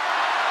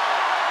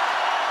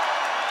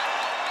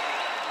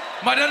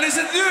 Maar dan is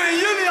het nu in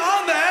jullie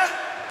handen, hè?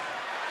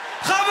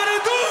 Gaan we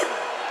dit doen?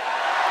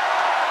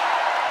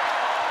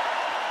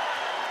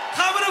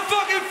 Gaan we een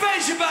fucking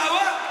feestje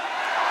bouwen?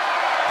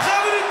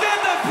 Gaan we de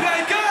tent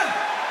afbreken?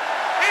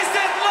 Is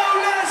dit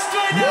Lowlands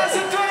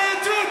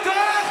 2022?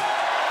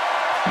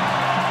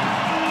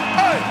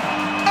 Hey!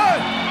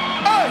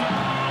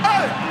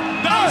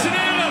 Dames en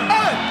heren,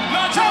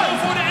 laat je over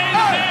voor de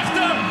enige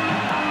echte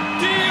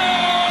Dio!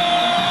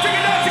 Check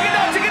it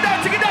out!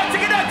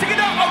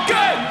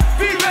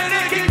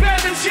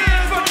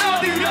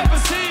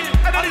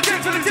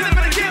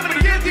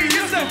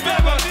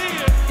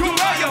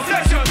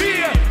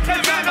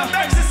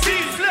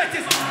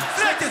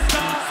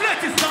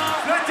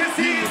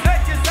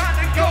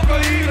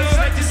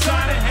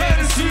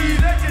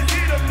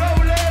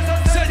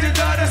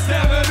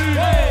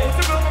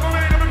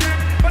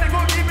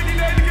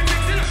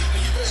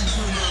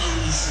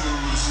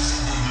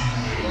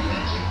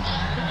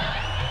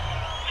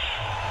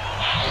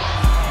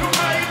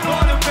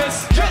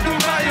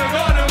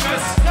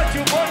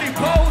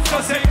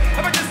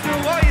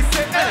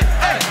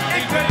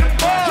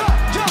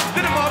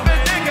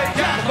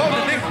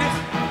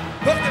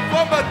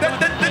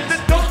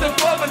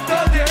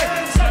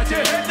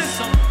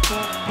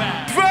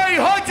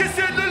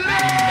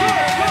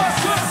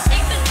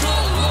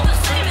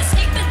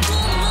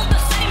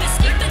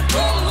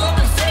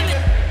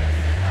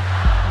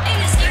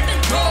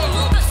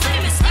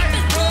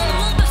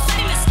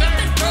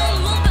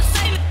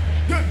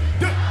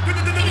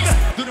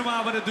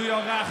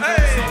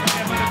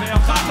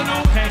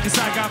 Geen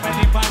gezaak aan met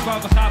die maak,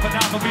 want we gaan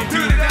vanavond weer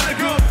tuurlijk naar de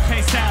groep.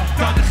 Geen stijl,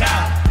 kan te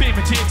gaan, pin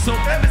met chicks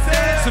op.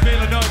 Ze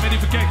willen nooit met die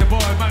verkeerde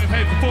boy, maar ik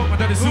geef me voor, maar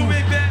dat is hoe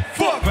ik ben.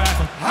 Fuck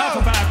wijven, hou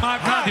van mij, maar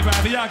ik haat die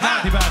wijven, ja ik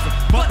haat die wijven.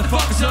 What the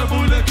fuck is zo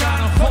moeilijk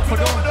aan een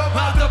godverdomme.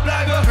 Laat dat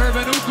blijven,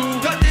 urban hoe cool,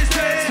 dat is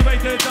feest. Ze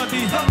weten dat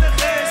die van de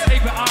geest.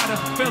 Ik ben aardig,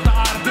 veel te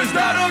aardig, dus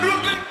daarom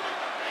roep ik.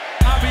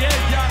 ABA,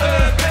 ja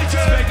een beetje,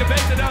 spreken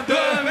beter dan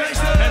de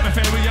meeste. Heb mijn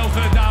VPRO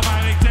gedaan,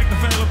 maar ik denk nog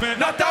veel op in.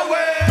 Not that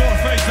way. Door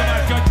feest dan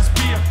uit katjes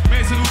bier,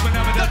 mensen roepen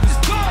naar me dat is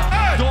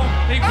dom.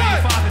 Ik ben je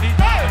vader niet,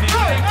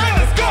 ik ben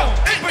het go.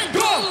 Ik ben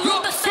dom,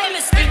 Lomp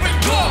Famous, ik ben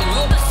dom,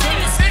 Lomp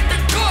Famous, ik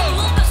ben dom,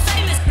 Lomp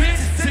Famous.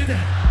 Mensen zitten.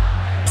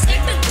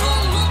 Ik ben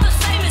dom, Lomp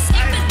Famous,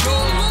 ik ben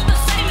dom, Lomp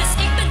Famous,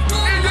 ik ben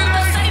dom, Lomp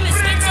Famous.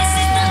 Mensen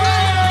zitten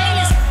aan mijn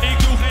penis. Ik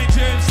doe geen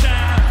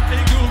jumpstaan,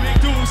 ik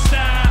doe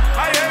staan.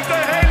 Hij heeft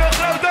een hele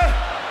grote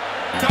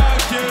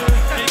touwtje.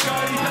 Ik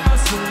kan niet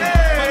dansen,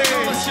 maar ik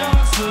kan wel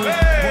chansen.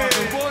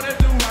 Worden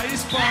doen hij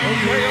is spannend.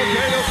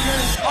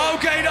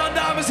 Oké dan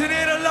dames en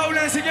heren,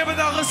 Lowlands, ik heb het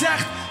al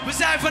gezegd. We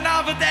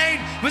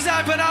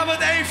zijn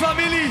vanavond één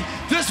familie.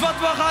 Dus wat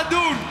we gaan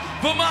doen,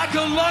 we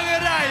maken lange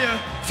rijen.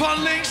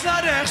 Van links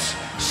naar rechts,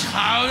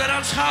 schouder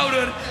aan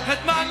schouder.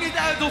 Het maakt niet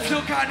uit of je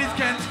elkaar niet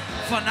kent.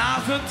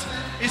 Vanavond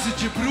is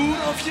het je broer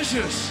of je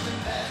zus.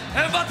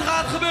 En wat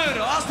gaat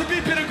gebeuren als de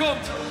piep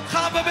binnenkomt?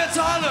 Gaan we met z'n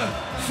allen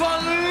van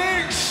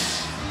links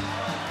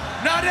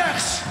naar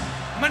rechts.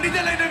 Maar niet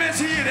alleen de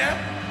mensen hier, hè.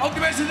 Ook de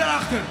mensen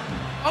daarachter.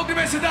 Ook de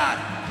mensen daar.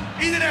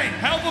 Iedereen,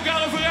 help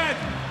elkaar overeind.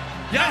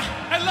 Ja,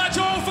 en laat je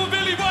horen van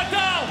Willy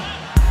Wartaal.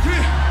 3,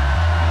 2,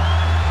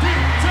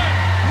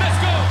 let's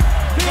go.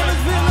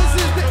 Willens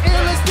is de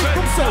eerste,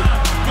 kom zo.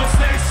 Nog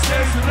steeds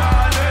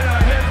raar en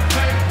hij heeft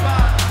geen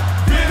maat.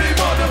 Willy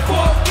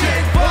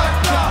motherfucking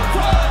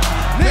Wartaal.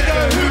 Nigga,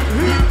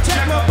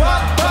 check my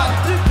bad.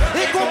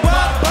 Ik kom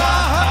bad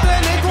hard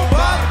en ik kom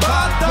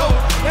bad dood.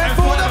 En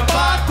voor de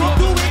bad kom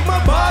doe ik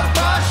mijn bad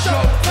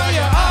show. Van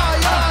je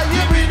ja,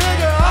 jippie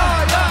nigga,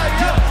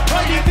 ja.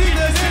 Van je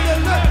dealers in de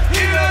lucht,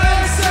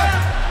 iedereen zegt.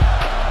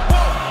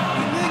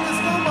 Die niggas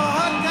komen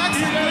hard, kijk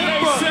ze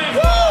lukken.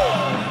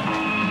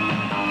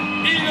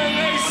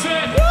 Iedereen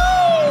zegt.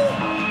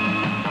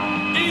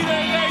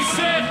 Iedereen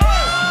zegt.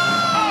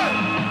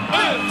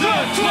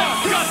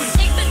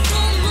 Ik ben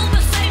dom, Lomp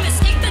Famous,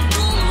 ik ben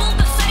dom,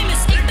 Lomp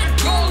Famous, ik ben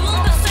dom,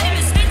 Lomp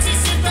Famous. Bitches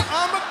zitten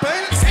aan mijn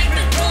penis. Ik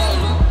ben dom,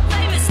 Lomp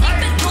Famous, ik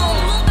ben dom,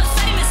 Lomp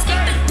Famous,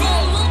 ik ben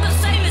dom, Lomp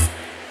Famous.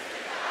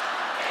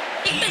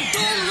 Ik ben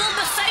dom, Lomp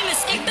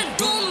Famous, ik ben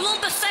dom,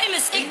 Lomp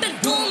Famous, ik ben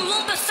dom,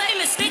 Lomp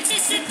Famous.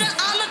 Bitches zitten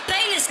aan mijn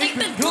penis. Ik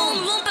ben dom,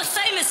 Lomp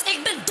Famous, ik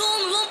ben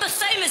dom, Lomp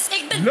Famous,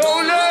 ik ben dom,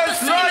 Lomp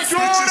Famous. Laat je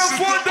horen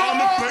voor de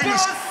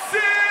oplossing!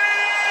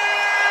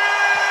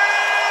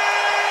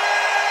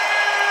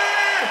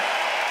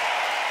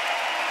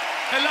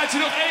 En laat je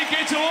nog één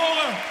keertje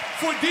horen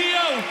voor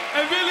Dio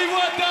en Willy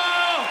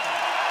Wartaal.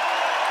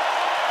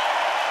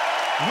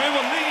 We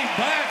will lean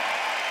back.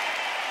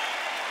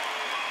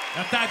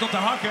 Ja, tijd om te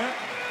hakken.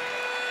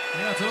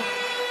 Ja, toch?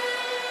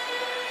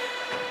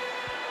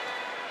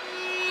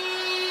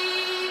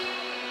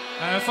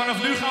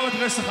 Vanaf nu gaan we het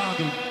rustig aan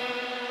doen.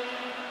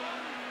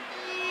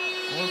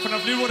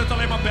 Vanaf nu wordt het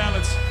alleen maar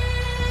ballads.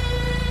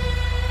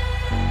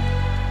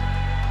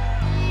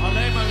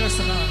 Alleen maar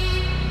rustig aan.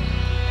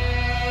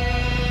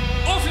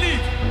 Of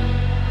niet?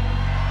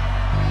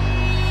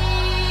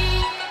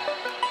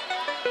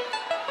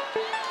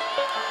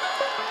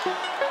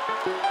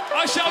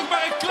 Als je ook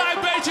maar een klein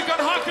beetje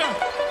kan hakken.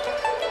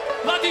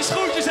 Laat die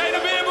schoentjes heen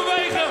en weer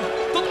bewegen.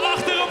 Tot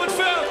achter op het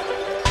veld.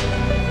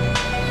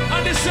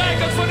 Aan de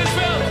zijkant van het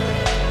veld.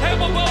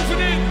 Helemaal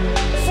bovenin.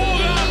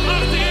 Vooraan,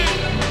 achterin.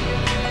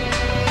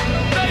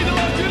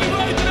 Nederland, jullie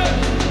weten het.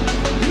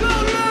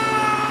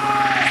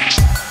 Lowlands!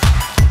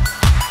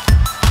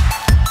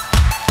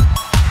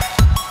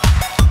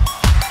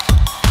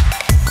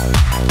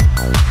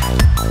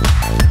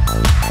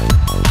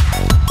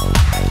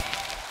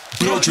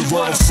 Broodje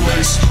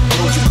vlees,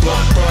 broodje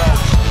bakpao,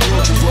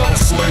 broodje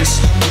vlees,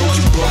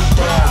 broodje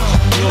bakpao,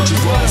 broodje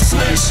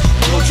vlees,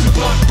 broodje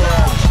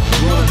bakpao.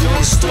 Run door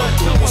de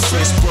stad op mijn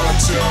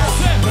vestpaardje.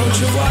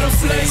 Broodje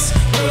vlees,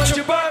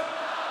 broodje bak.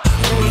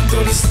 Rollen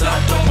door de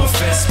stad op mijn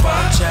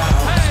vestpaardje.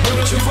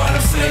 Broodje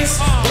vlees,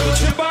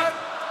 broodje bak.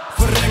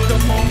 Verrekte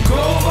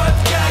monko, wat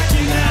kijk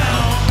je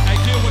nou? Hey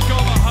kill, we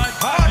komen hard,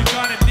 je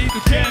kan het niet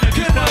bekennen.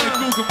 Die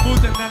pannenkoeken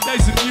moeten naar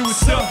deze nieuwe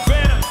stad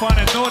verder. Van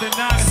het noorden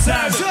naar het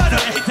zuiden, van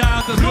eten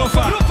aan de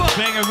roffa.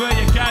 Brengen we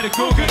je keiharde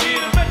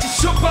concurreren met je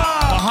shoppa.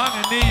 We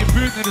hangen in je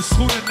buurt met de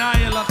schoenen naar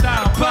je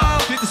lantaarnpaal.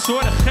 Dit is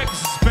soorten gekken,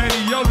 ze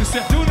spelen joden,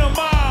 zeg doe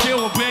normaal.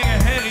 Kill, we brengen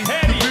herrie,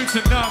 de buurt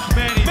zijn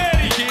nachtmerrie.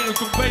 Die kerel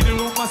komt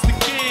wederom als de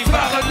king.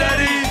 Vraag aan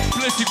Larry.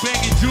 Plus die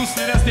breng je juice,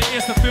 net als de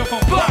eerste film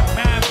van Bak.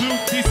 Mijn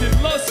bloed die zit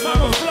los, maar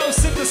mijn flow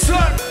zit te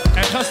zwak.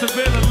 En gasten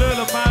willen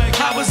lullen, maar ik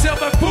hou mezelf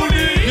bij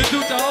poenie. Je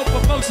doet de hoop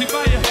emotie,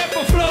 maar je hebt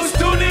mijn flows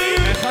doen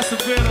niet. En gasten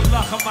willen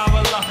lachen, maar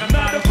we lachen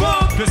naar de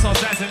bank. Dus al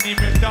zijn ze niet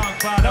meer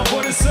dankbaar, dan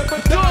worden ze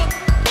bedankt.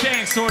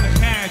 Thanks voor de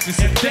geintjes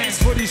en thanks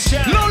voor die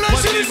shit.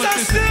 Lowlands, jullie staan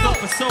stil!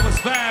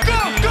 Zoals wij, go,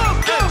 go,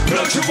 go!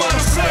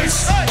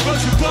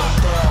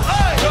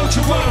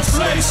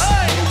 vlees.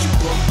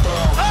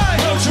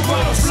 Broodje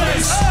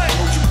varkensvlees.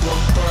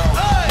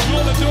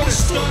 Rollen door de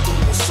stad.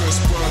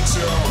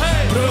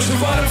 Broodje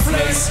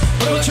varkensvlees.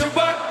 Broodje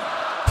bak.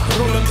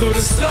 Rollen door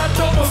de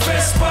stad op een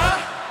Vespa.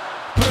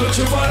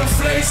 Broodje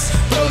varkensvlees.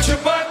 Broodje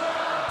bak.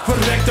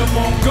 Verrekte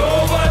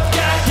mongo, wat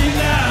kijk je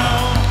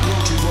nou?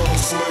 Broodje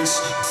varkensvlees,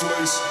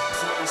 vlees.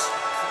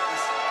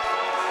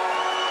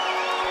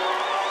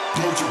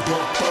 Broodje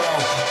Bakpao.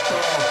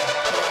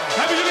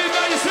 Hebben jullie het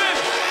bij je zin?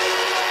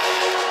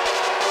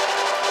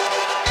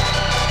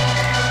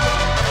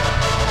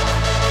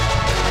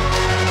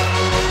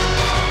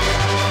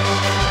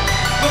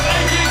 Nog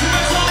één keertje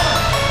met z'n allen.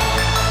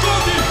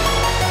 Komt-ie.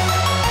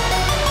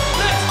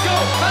 Let's go,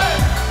 hey.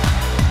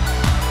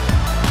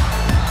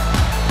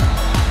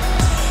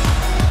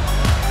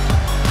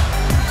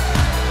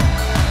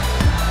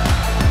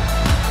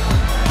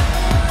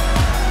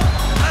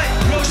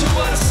 Broodje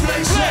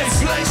varkensvlees,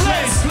 vlees.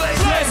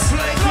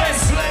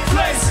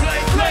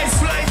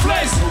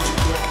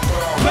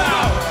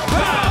 Pauw.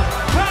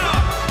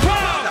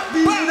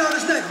 Wie is hier nou de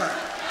snackbar?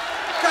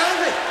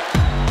 KNW.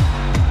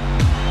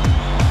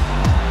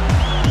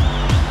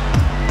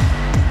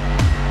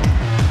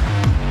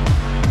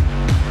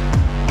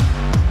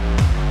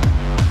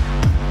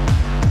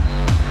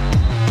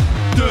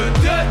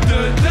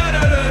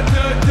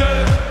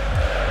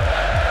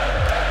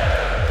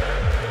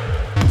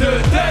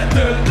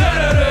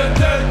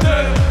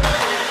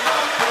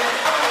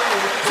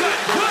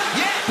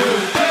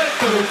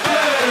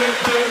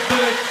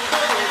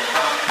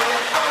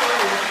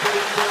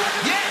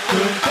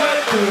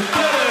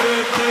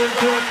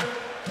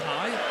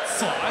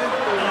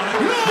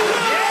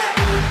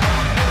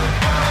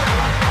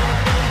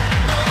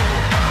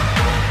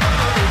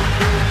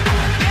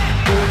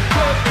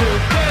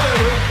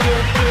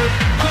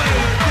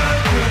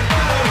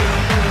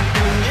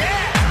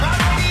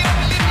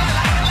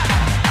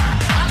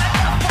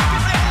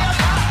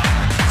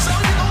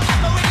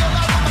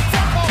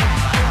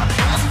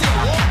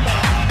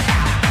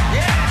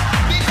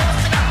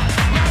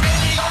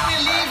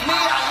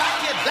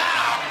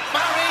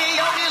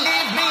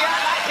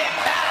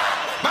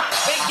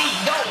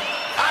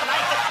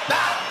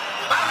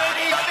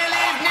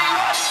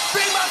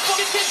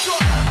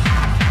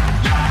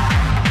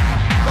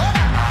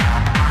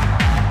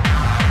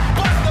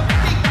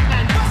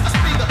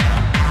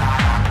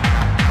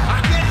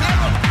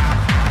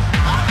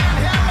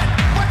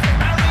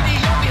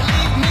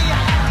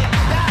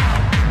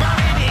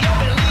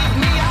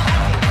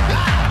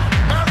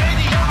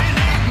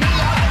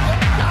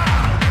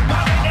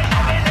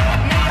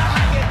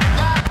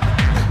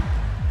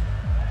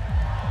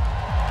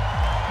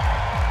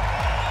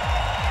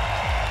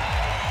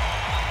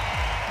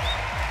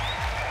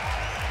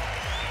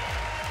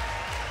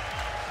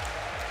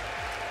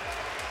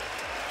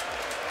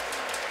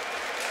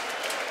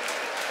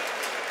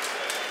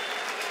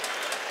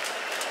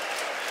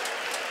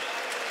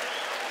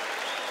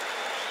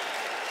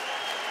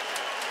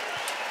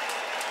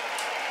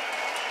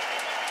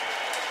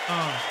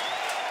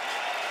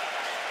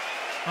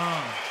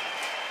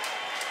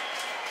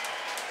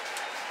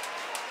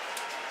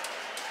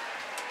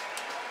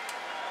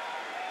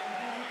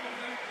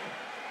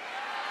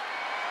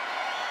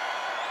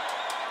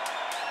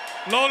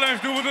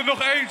 Lowlands, doen we er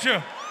nog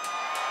eentje.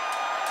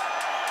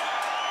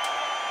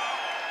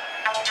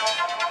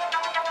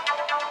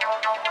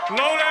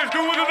 Lowlands,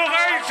 doen we er nog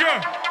eentje.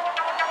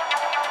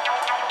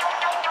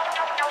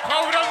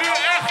 Gaan we dan nu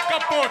echt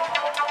kapot?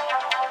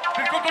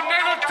 Dit komt op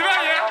Nederland 2,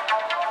 hè?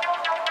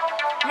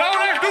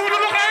 Lowlands, doen we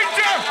er nog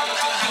eentje.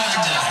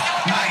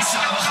 Mij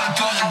samen gaan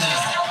gunnen.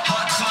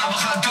 Hard gaan we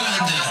gaan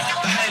gunnen.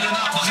 De hele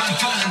nacht we gaan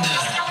gunnen.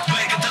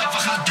 Weken dat we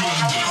gaan doen.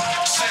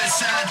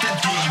 Zes uit en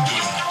doen.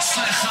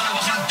 Slecht gaan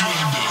we gaan doen.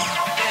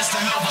 De eerste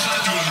helft we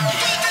gaan doen.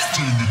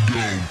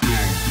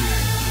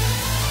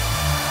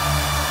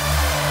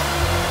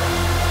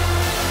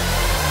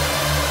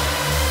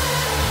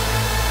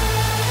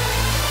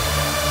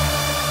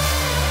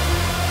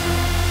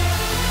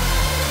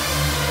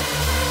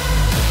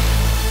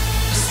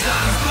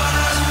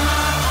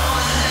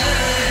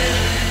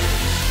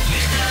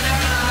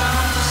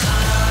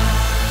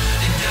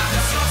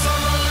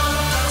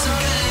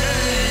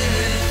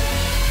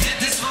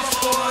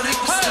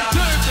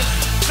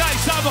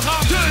 We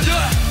gaan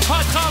gunnen,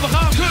 hard gaan we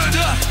gaan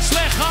gunnen,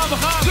 slecht gaan we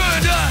gaan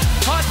gunnen,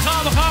 hard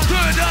gaan we gaan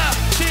gunnen,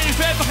 serie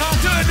vet we gaan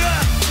gunnen,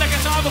 lekker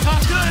gaan we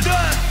gaan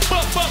gunnen,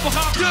 pop we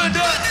gaan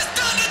gunnen.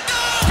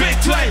 Big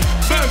 2,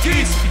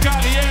 Burkies, die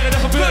carrière er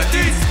gebeurt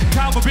iets.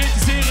 Gaan we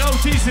bitches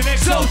erotisch en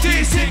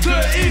exotisch, ik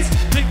kleur iets.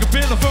 Drinken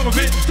pillen voor een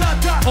wit,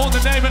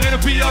 ondernemer en een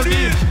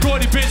pionier. Gooi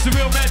die bitch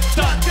wil met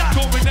dat,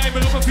 kom ik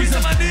nemen op een vieze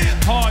manier.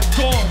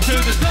 Hardcore, to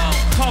the dawn,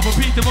 gaan we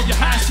beaten op je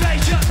huis.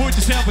 Moet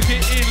jezelf een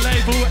keer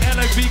inleven hoe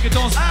elk weekend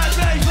ons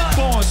uitleven.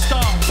 Porn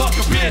star, fuck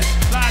a bitch,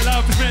 line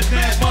lopers met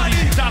net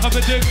money. Daar gaan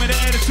we duk met de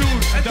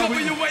attitude. En dan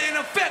ben je way in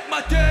een vet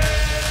maté.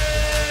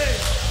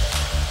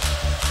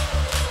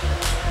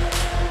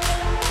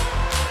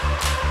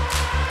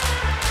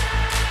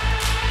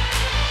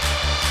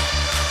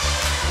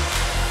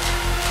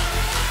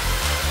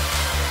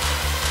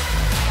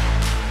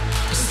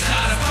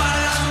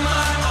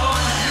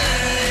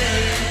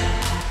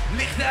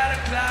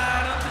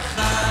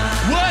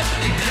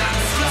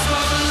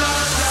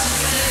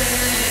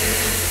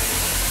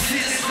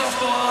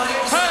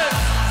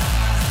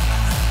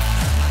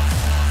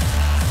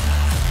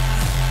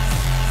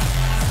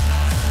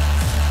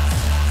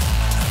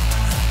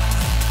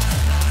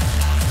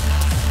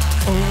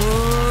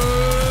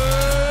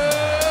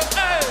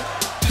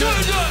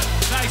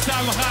 Niks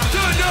aan we gaan.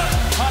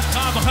 Hard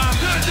gaan we gaan.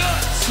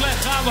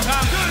 Slecht gaan we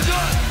gaan.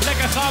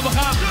 Lekker gaan we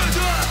gaan.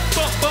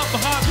 Pop we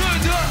gaan.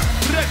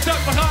 Rekt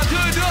up we gaan.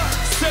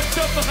 Set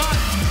up we gaan.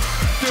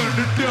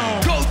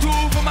 Go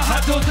to van mijn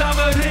hart tot aan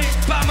mijn ring.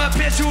 Paar mijn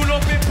pensioen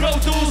op in Pro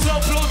Tools.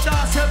 Op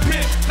rota's en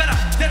pik.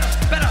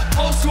 Better,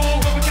 old school.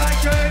 We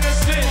bekijken in de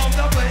swing.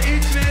 Omdat we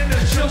iets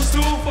winnen. Shows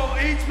doen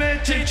voor iets met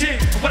ching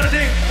ching. Wat een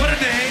ding.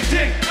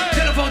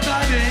 Telefoon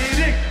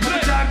ding. Met de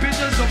time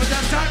bitches op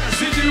het time. Een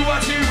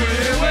situatie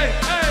weer.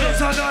 Dat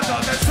zou dan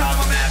net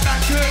samen met mij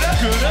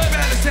kunnen.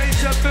 Bij de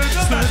steeds een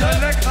punt. Wij zijn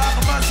lekker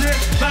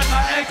gebaseerd. Wij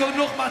gaan enkel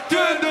nog maar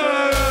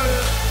turnen.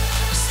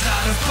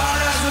 Staat een paar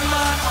duizend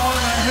man om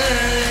me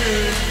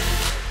heen.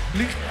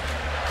 Licht.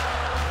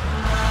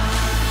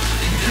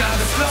 Ik ga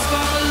de vlag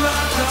van mijn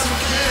land, dat is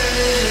oké.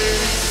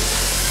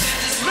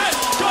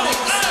 Let's go!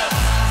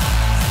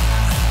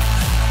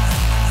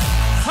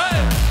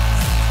 Hey!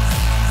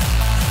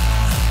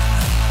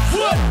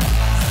 What?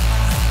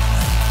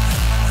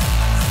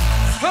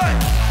 Hey!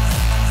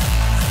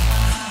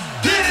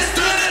 Dit is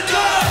de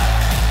dag!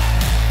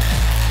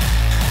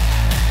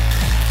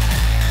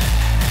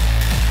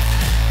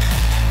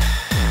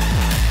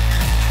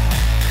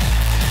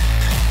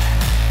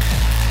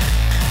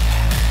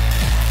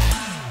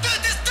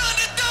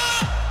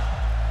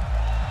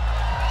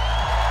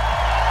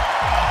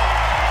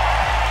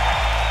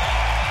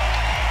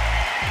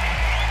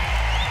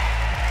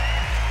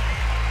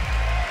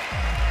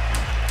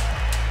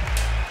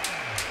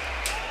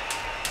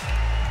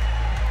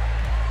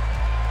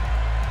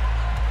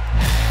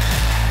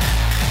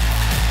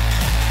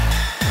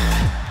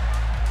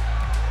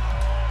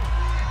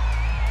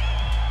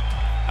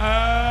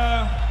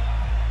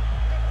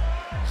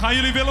 Gaan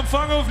jullie Willem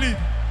vangen of niet?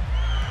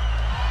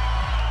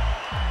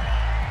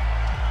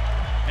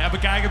 Ja,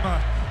 bekijk het maar.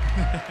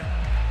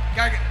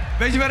 Kijk,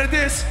 weet je wat het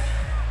is?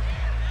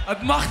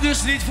 Het mag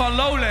dus niet van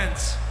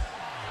Lowlands.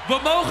 We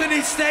mogen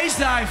niet stage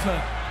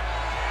diven.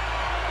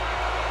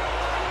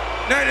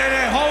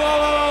 Nee.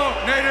 Ho.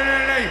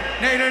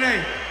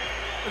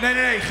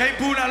 Nee. Geen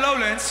boer naar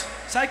Lowlands.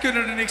 Zij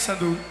kunnen er niks aan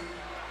doen.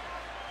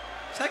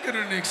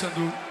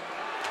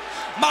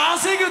 Maar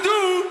als ik het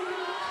doe,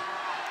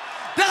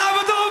 dan gaan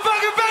we toch een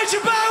fucking feestje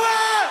bouwen!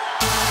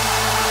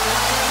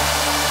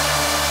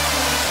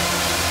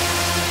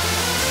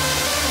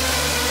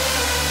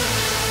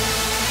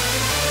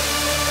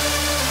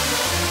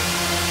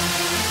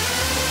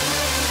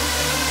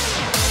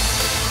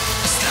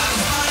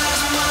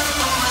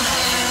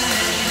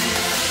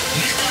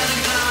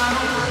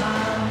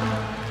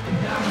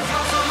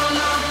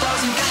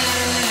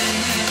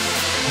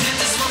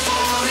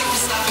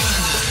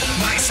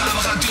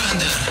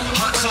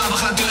 We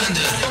gaan dunder, de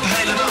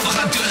hele dag we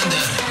gaan dunder.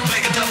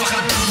 Weken dat we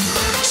gaan doen,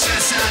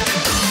 zes uit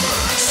en doen.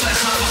 Slecht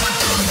gaan we gaan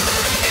doen,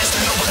 eerste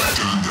hulp we gaan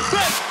doen.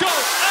 Let's go!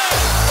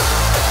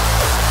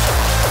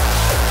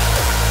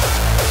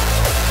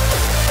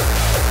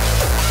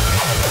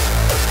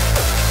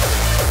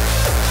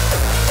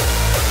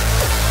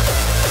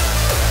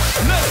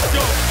 Let's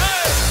go!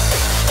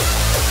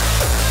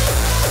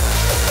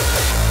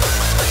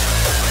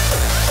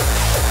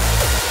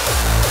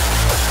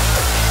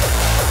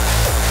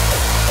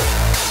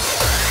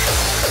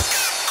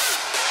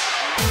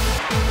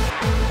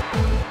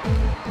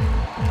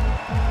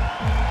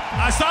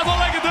 Hij staat al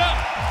lekker daar.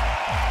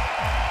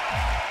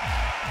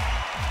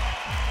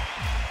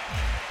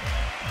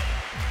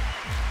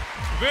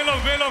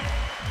 Willem.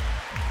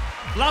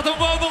 Laat hem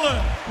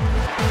wandelen.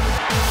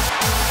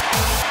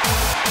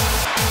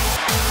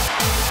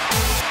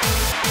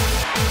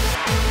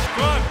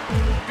 Twan,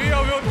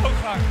 Dio wil het ook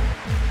gaan.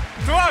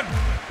 Twan!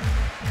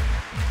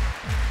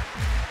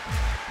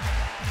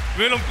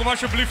 Willem, kom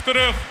alsjeblieft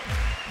terug.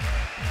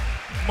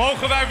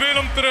 Mogen wij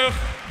Willem terug?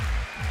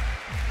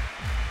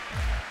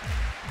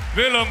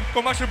 Willem,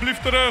 kom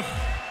alsjeblieft terug.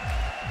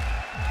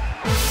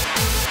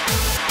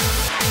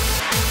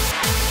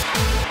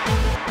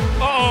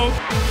 Uh-oh.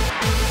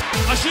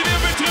 Als jullie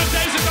weer terug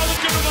deze kant op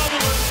kunnen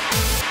wandelen.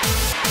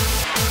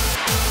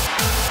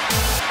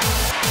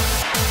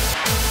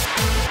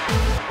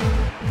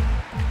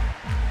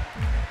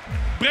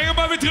 Breng hem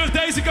maar weer terug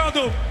deze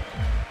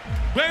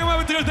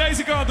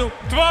kant op.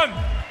 Twan,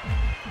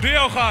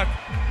 Dio gaat.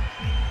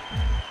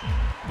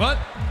 Wat?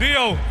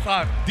 Dio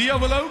gaat. Dio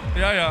wil ook?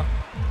 Ja.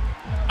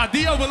 Ah,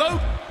 Dio wil ook?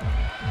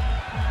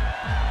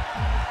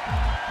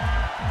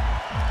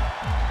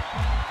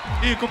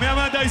 Hier, kom jij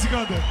maar aan deze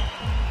kant op.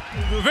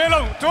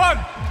 Willem, Twan.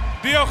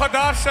 Dio gaat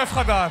daar, Sef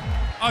gaat daar.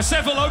 Ah,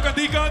 Sef wil ook aan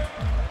die kant.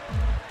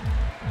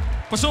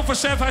 Pas op voor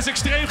Sef, hij is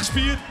extreem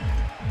gespierd.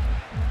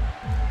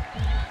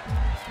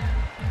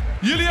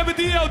 Jullie hebben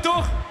Dio,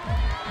 toch?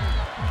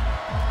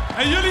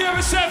 En jullie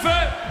hebben Sef,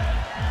 hè?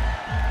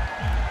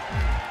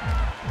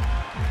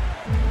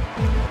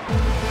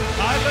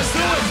 Alright, let's do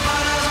it.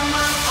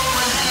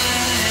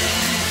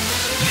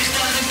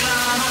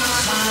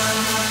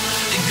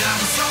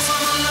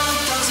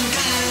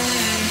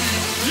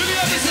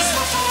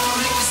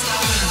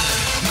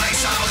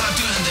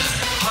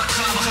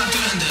 We gaan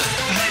dunder,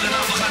 de hele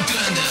nacht we gaan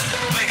dunder.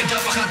 Weken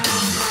dat we gaan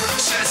doen,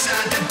 zes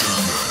uit en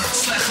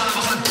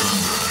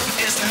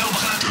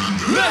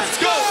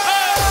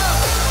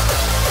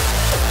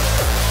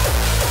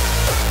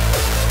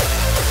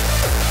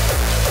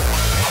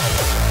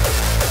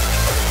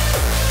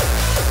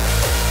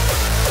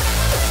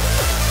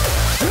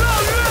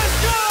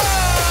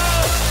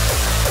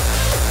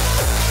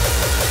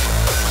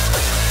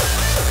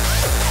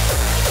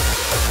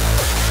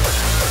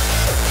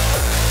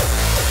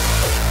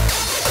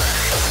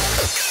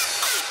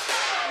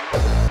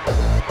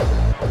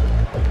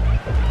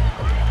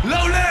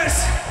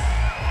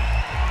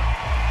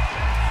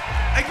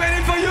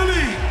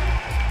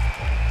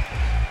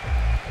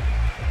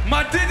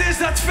dit is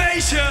dat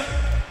feestje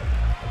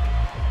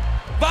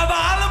waar we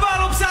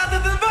allemaal op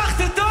zaten te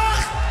wachten, toch?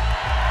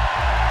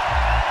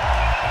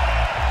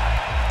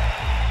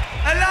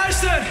 En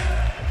luister,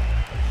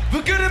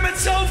 we kunnen met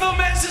zoveel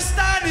mensen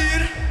staan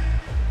hier,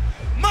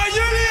 maar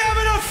jullie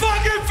hebben een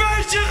fucking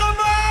feestje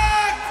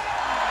gemaakt!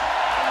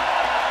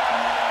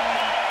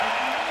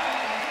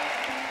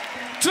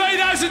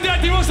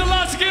 2013 was de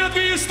laatste keer dat we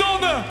hier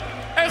stonden.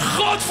 En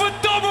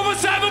godverdomme, wat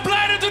zijn we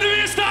blij dat we nu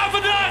hier staan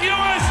vandaag,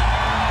 jongens!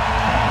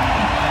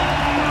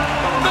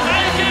 Nog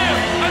één keer,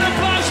 een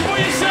applausje voor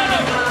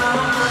jezelf.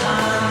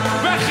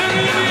 Wij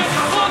gunnen jullie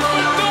een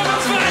godverdomme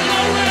fijn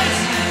Lowlands.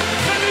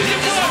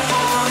 Geniet ervan!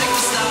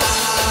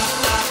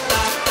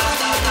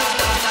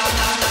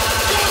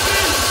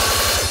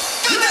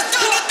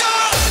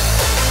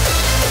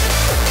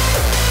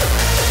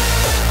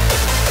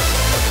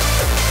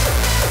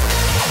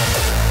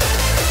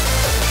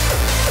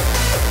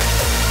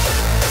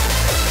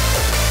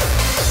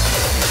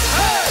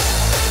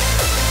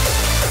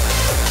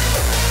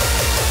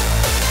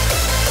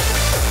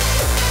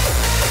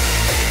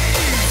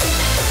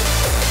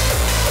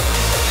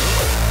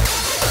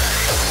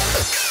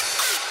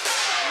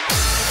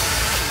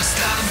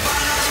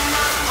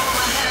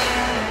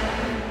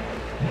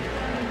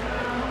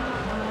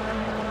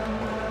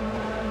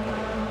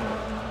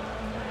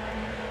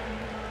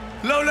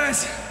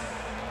 Lowlands,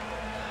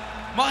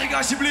 mag ik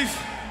alsjeblieft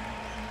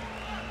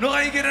nog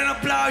één keer een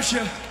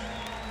applausje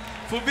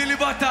voor Willy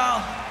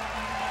Bartaal,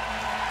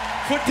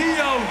 voor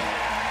Tio,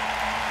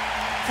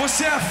 voor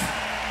Sef,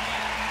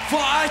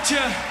 voor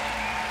Aatje,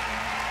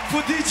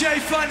 voor DJ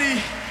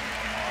Funny,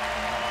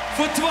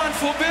 voor Twan,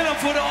 voor Willem,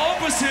 voor de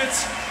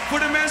opposites, voor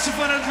de mensen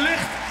van het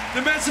licht,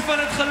 de mensen van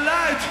het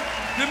geluid,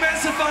 de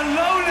mensen van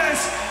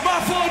Lowlands,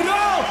 maar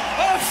vooral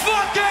een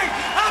fucking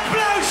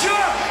applausje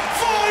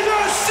voor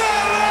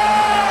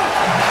jezelf!